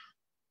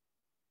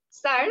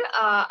 Sir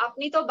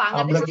আপনি তো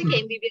বাংলাদেশ থেকে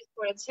MBBS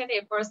করেছেন,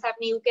 এরপর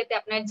আপনি UK তে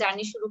আপনার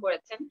জার্নি শুরু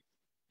করেছেন।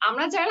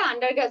 আমরা যারা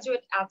আন্ডার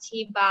গ্রাজুয়েট আছি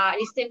বা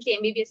রিসেন্টলি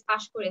এমবিবিএস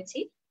পাস করেছি,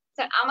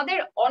 স্যার আমাদের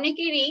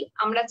অনেকেরই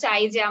আমরা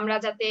চাই যে আমরা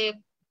যাতে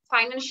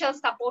ফাইন্যান্সিয়াল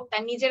সাপোর্টটা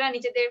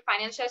নিজেদের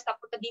ফাইন্যান্সিয়াল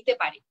সাপোর্টটা দিতে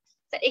পারি।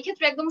 স্যার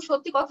এক্ষেত্রে একদম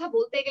সত্যি কথা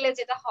বলতে গেলে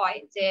যেটা হয়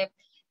যে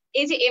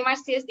এই যে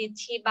এমআরসিএস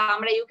দিচ্ছি বা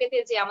আমরা ইউকে তে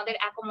যে আমাদের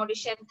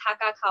অ্যাকোমোডেশন,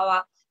 থাকা, খাওয়া,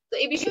 তো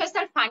এই বিষয়ে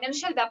স্যার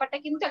ফাইন্যান্সিয়াল ব্যাপারটা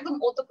কিন্তু একদম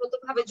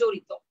ওতপ্রোতভাবে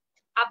জড়িত।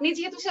 আপনি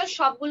যেহেতু স্যার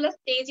সবগুলো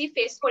স্টেজই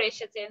ফেস করে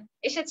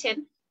এসেছেন,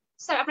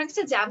 স্যার আপনার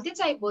কাছে জানতে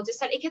চাইবো যে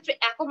স্যার এক্ষেত্রে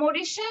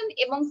অ্যাকোমোডেশন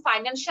এবং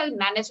ফাইন্যান্সিয়াল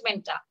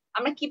ম্যানেজমেন্টটা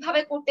আমরা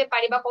কিভাবে করতে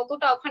পারি বা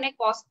কতটা ওখানে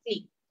কস্টলি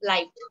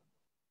লাইফ?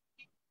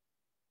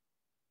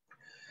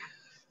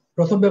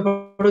 প্রথম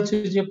ব্যাপার হচ্ছে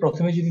যে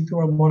প্রথমে যদি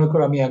তোমরা মনে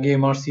করো আমি আগে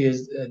এমআরসিএস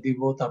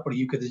দিব, তারপর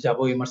ইউকে তে যাব,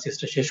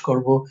 এমআরসিএসটা শেষ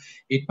করব,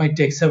 ইট মাইট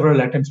take several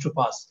attempts two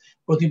pass.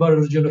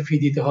 প্রতিবারের জন্য ফি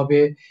দিতে হবে,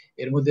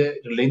 এর মধ্যে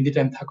লেন্দি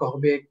টাইম থাকা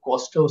হবে,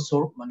 কস্টও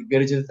মানে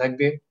বেড়ে যেতে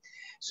থাকবে।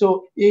 সো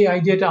এই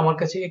আইডিয়াটা আমার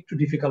কাছে একটু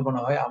ডিফিকাল্ট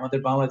মনে হয় আমাদের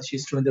বাংলাদেশি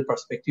স্টুডেন্টদের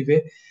পার্সপেক্টিভে।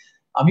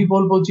 আমি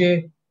বলবো যে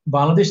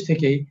বাংলাদেশ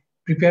থেকেই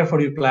prepare for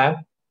your plan,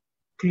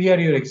 clear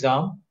your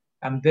exam,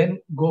 and then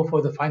go for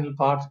the final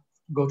part,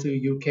 go to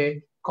UK,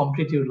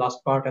 complete your last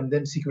part, and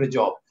then secure a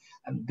job.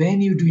 And then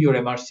you do your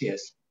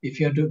MRCS if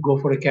you want to go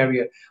for a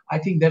career. I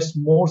think that's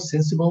more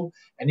sensible,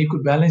 and you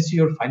could balance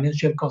your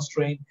financial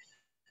constraint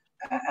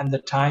and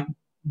the time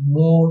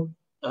more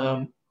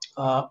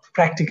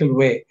practical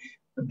way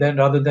than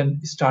rather than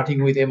starting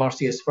with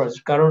MRCS first.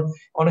 কারণ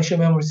অনেক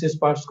সময় MRCS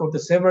pass করতে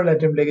several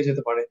attempt লেগে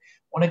যেতে পারে,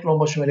 অনেক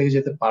লম্বা সময় লেগে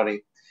যেতে পারে।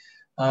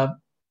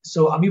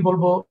 সো আমি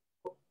বলবো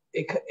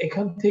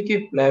এখান থেকে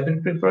ল্যাবের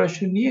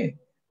প্রিপারেশন নিয়ে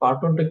পার্ট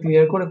ওয়ানটা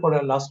ক্লিয়ার করে পরে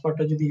লাস্ট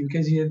পার্টটা যদি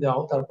ইউকেজি দাও,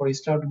 তারপরে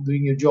start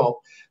doing your job,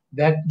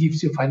 that gives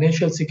you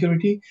financial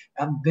security,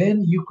 and then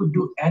you could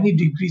do any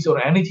degrees or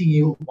anything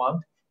you want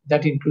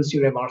that includes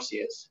your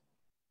MRCS.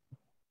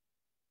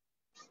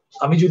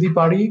 আমি যদি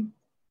পারি,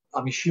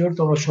 আমি শিওর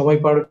তোমরা সবাই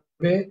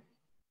পারবে।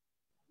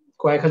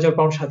 কয়েক হাজার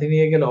পাউন্ড সাথে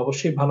নিয়ে গেলে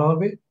অবশ্যই ভালো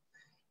হবে,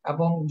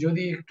 এবং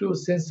যদি একটু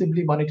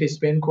সেন্সিবলি মানিটা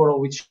স্পেন্ড করো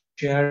with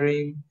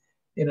sharing,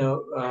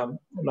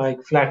 like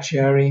flat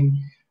sharing,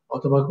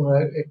 অথবা কোনো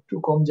একটু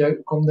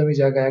কম দামি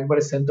জায়গা,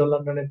 একবারে সেন্ট্রাল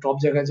লন্ডনের টপ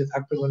জায়গায় যে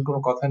থাকতে কোনো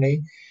কথা নেই।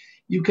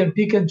 You can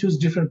pick and choose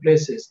different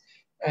places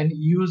and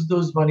use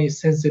those money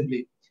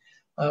sensibly.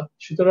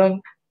 সুতরাং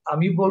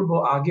আমি বলবো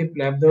আগে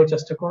প্ল্যান দেওয়ার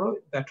চেষ্টা করো,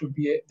 that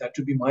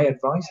would be my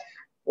advice.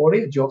 পরে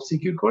জব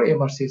সিকিউর করে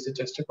এমআরসিএস এর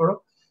চেষ্টা করো,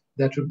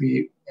 that would be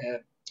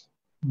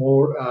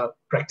more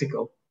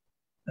practical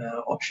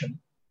option.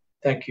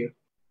 Thank you.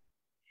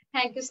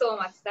 Thank you so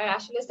much sir.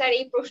 আসলে স্যার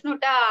এই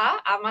প্রশ্নটা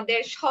আমাদের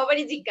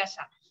সবারই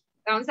জিজ্ঞাসা,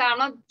 কারণ স্যার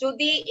আমরা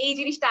যদি এই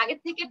জিনিসটা আগে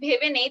থেকে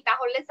ভেবে নেই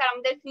তাহলে স্যার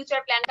আমাদের ফিউচার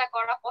প্ল্যানটা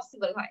করা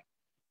পসিবল হয়।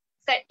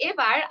 স্যার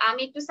এবার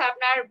আমি একটু স্যার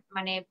আপনার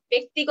মানে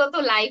ব্যক্তিগত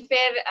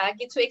লাইফের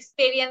কিছু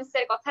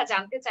এক্সপেরিয়েন্সের কথা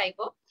জানতে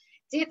চাইবো।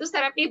 যেহেতু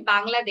স্যার আপনি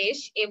বাংলাদেশ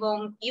এবং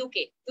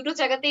ইউকে দুটো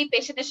জায়গাতেই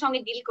পেশেন্টের সঙ্গে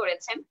ডিল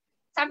করেছেন,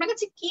 স্যার আপনার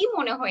কাছে কি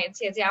মনে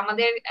হয়েছে যে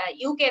আমাদের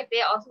ইউকে তে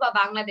অথবা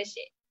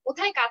বাংলাদেশে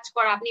কোথায় কাজ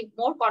করা আপনি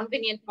মোর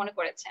কনভিনিয়েন্ট মনে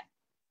করেছেন?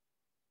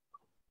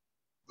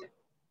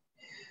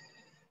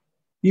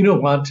 You know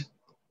what?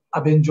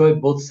 I've enjoyed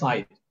both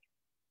sides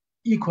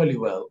equally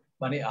well.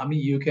 মানে আমি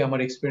ইউকে আমার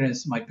এক্সপিরিয়েন্স,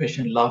 মাই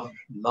পেশেন্ট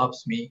loves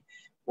me,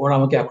 ওরা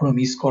আমাকে এখনো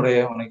মিস করে,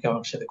 অনেকে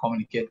আমার সাথে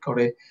কমিউনিকেট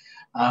করে।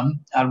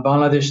 আর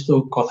বাংলাদেশ তো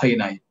কথাই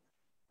নাই।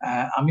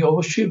 আমি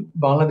অবশ্যই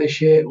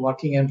বাংলাদেশে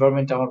ওয়ার্কিং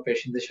এনভায়রনমেন্ট, আমার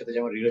পেশেন্টদের সাথে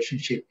যে আমার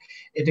রিলেশনশিপ,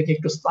 এটাকে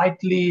একটু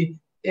স্লাইটলি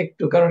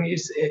একটু, কারণ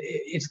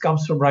it's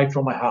comes from right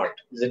from my heart,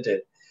 isn't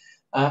it?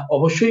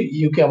 অবশ্যই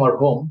ইউকে আমার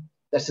home,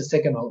 that's the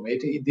second home.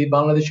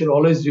 Bangladesh will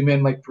always remain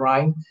my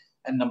prime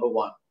and number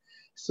one.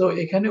 So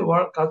এখানে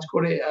কাজ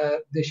করে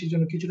দেশের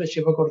জন্য কিছুটা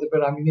সেবা করতে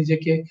পারে, আমি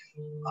নিজেকে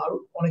আরো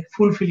অনেক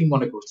ফুলফিলিং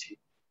মনে করছি।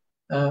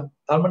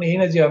 তার মানে এই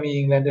না যে আমি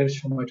ইংল্যান্ডের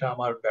সময়টা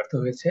আমার ব্যর্থ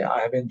হয়েছে। I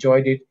have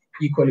enjoyed it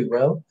equally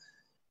well.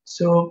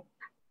 So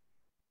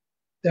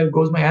there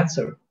goes my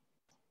answer.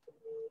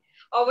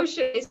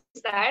 অবশ্যই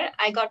sir,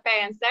 I got my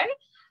answer.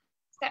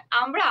 Sir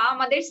আমরা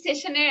আমাদের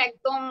সেশনের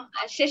একদম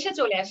শেষে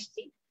চলে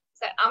আসছি।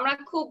 স্যার আমরা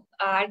খুব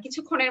আর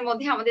কিছুক্ষণের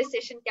মধ্যে আমাদের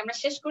সেশনকে আমরা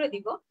শেষ করে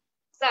দিব।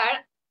 স্যার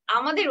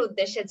আমাদের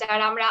উদ্দেশ্যে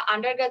যারা আমরা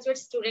আন্ডার গ্রাজুয়েট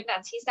স্টুডেন্ট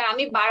আছি, স্যার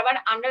আমি বারবার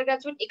আন্ডার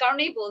গ্রাজুয়েট এই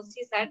কারণেই বলছি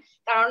স্যার,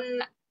 কারণ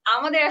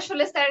আমাদের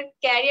আসলে স্যার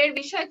ক্যারিয়ার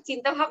বিষয়ক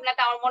চিন্তা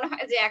ভাবনাটা আমার মনে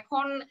হয় যে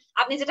এখন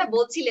আপনি যেটা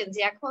বলছিলেন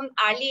যে এখন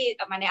আর্লি,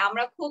 মানে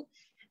আমরা খুব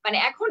মানে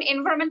এখন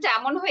এনভায়রনমেন্টটা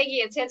এমন হয়ে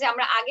গিয়েছে যে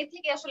আমরা আগে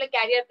থেকে আসলে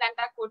ক্যারিয়ার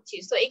প্ল্যানটা করছি।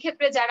 সো এই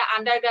ক্ষেত্রে যারা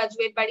আন্ডার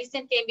গ্রাজুয়েট বা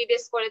রিসেন্টলি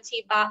এমবিবিএস করেছি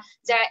বা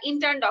যারা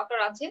ইন্টার্ন ডক্টর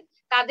আছে,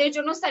 তাদের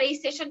জন্য স্যার এই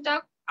সেশনটা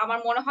আমার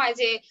মনে হয়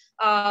যে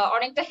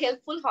অনেকটা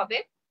হেল্পফুল হবে।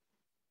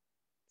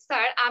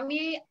 স্যার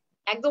আমি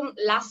একদম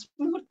লাস্ট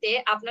মুহূর্তে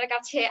আপনার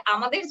কাছে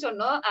আমাদের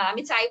জন্য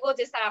আমি চাইবো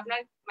যে স্যার আপনার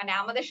মানে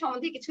আমাদের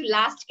সম্বন্ধে কিছু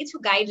লাস্ট কিছু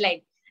গাইডলাইন,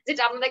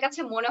 যেটা আপনাদের কাছে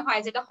মনে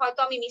হয় যেটা হয়তো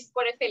আমি মিস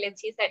করে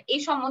ফেলেছি, স্যার এই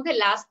সম্বন্ধে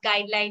লাস্ট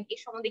গাইডলাইন, এই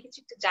সম্বন্ধে কিছু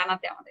একটু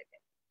জানাতে আমাদেরকে।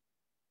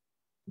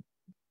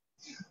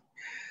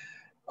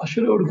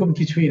 আসলে ওরকম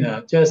কিছুই না,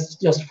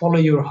 just follow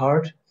your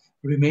heart,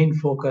 remain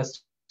focused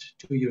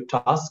to your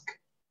task,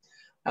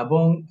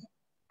 এবং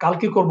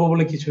কালকে করব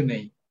বলে কিছু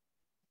নেই।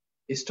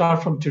 Start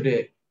from today,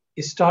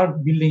 start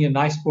building a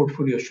nice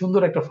portfolio.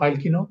 সুন্দর একটা ফাইল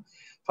কিনো,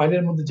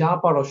 ফাইলের মধ্যে যা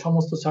পারো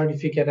সমস্ত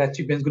সার্টিফিকেট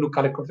অ্যাচিভমেন্টস গুলো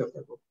কালেক্ট করতে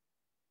থাকো,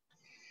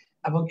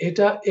 এবং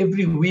এটা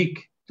এভরি উইক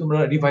তোমরা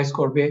রিভাইজ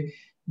করবে।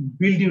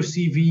 Build your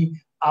CV,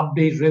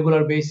 update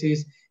regular basis.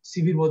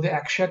 সিভির মধ্যে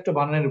 101টা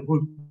বানানের ভুল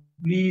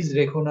প্লিজ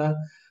রেখো না।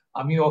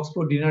 আমি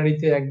অক্সফোর্ড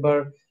ডিনারিতে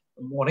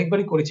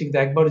অনেকবারই করেছি, কিন্তু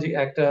একবার যে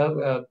একটা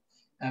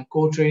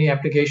কো ট্রেনিং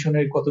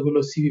অ্যাপ্লিকেশনের কতগুলো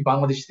সিভি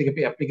বাংলাদেশ থেকে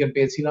অ্যাপ্লিকেন্ট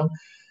পেয়েছিলাম,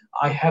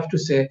 I have to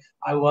say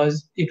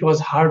it was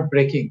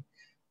heartbreaking.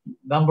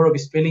 Number of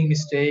spelling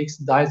mistakes,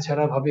 দায়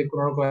ছাড়া ভাবে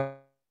কোনো রকম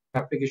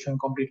অ্যাপ্লিকেশন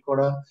কমপ্লিট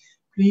করা।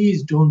 Please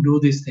don't do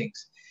these things.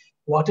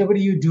 Whatever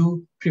you do,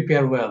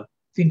 prepare well.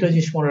 3টা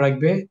জিনিস মনে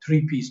রাখবে,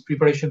 3 P's: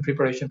 preparation,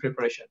 preparation,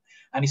 preparation,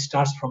 and it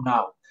starts from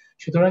now.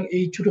 সুতরাং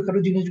এই ছোটখাটো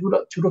জিনিসগুলো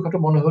ছোটখাটো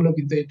মনে হলেও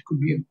কিন্তু it could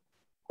be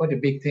quite a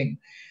big thing.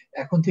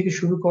 এখন থেকে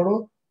শুরু করো।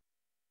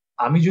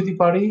 আমি যদি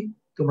পারি,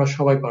 তোমরা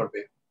সবাই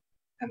পারবে,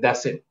 and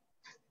that's it.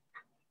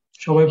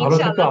 সবাই ভালো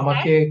থেকো।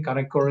 আমাকে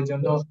কানেক্ট করার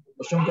জন্য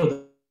অসংখ্য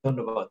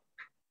ধন্যবাদ।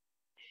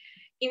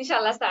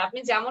 ইনশাআল্লাহ স্যার, আপনি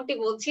যেমনটি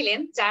বলছিলেন,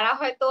 যারা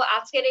হয়তো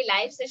আজকের এই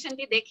লাইভ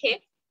সেশনটি দেখে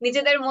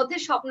নিজেদের মধ্যে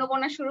স্বপ্ন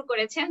বোনা শুরু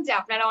করেছেন যে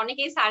আপনারা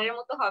অনেকেই স্যারের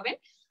মতো হবেন,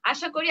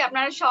 আশা করি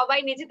আপনারা সবাই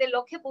নিজেদের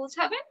লক্ষ্যে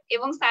পৌঁছাবেন।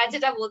 এবং স্যার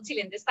যেটা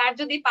বলছিলেন যে স্যার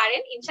যদি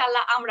পারেন,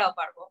 ইনশাআল্লাহ আমরাও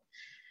পারবো।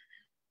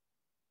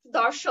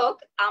 দর্শক,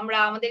 আমরা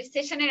আমাদের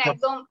সেশনের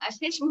একদম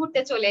শেষ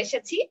মুহূর্তে চলে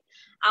এসেছি।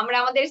 আমরা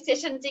আমাদের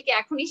সেশনটিকে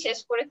এখনই শেষ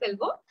করে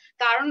ফেলবো,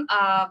 কারণ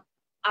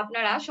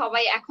আপনারা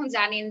সবাই এখন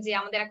জানেন যে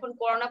আমাদের এখন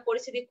করোনা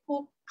পরিস্থিতি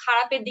খুব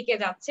খারাপের দিকে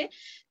যাচ্ছে।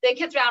 তো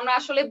এক্ষেত্রে আমরা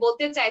আসলে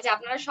বলতে চাই যে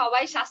আপনারা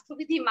সবাই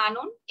স্বাস্থ্যবিধি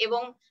মানুন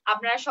এবং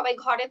আপনারা সবাই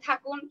ঘরে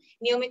থাকুন,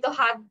 নিয়মিত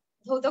হাত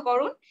ধৌত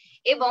করুন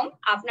এবং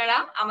আপনারা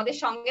আমাদের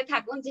সঙ্গে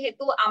থাকুন।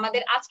 যেহেতু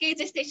আমাদের আজকে এই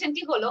যে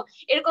সেশনটি হলো,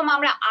 এরকম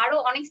আমরা আরো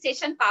অনেক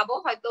সেশন পাবো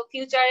হয়তো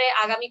ফিউচারে,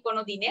 আগামী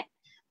কোনো দিনে।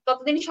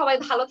 ততদিন সবাই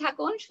ভালো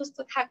থাকুন, সুস্থ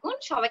থাকুন।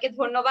 সবাইকে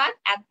ধন্যবাদ।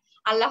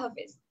 আল্লাহ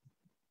হাফেজ।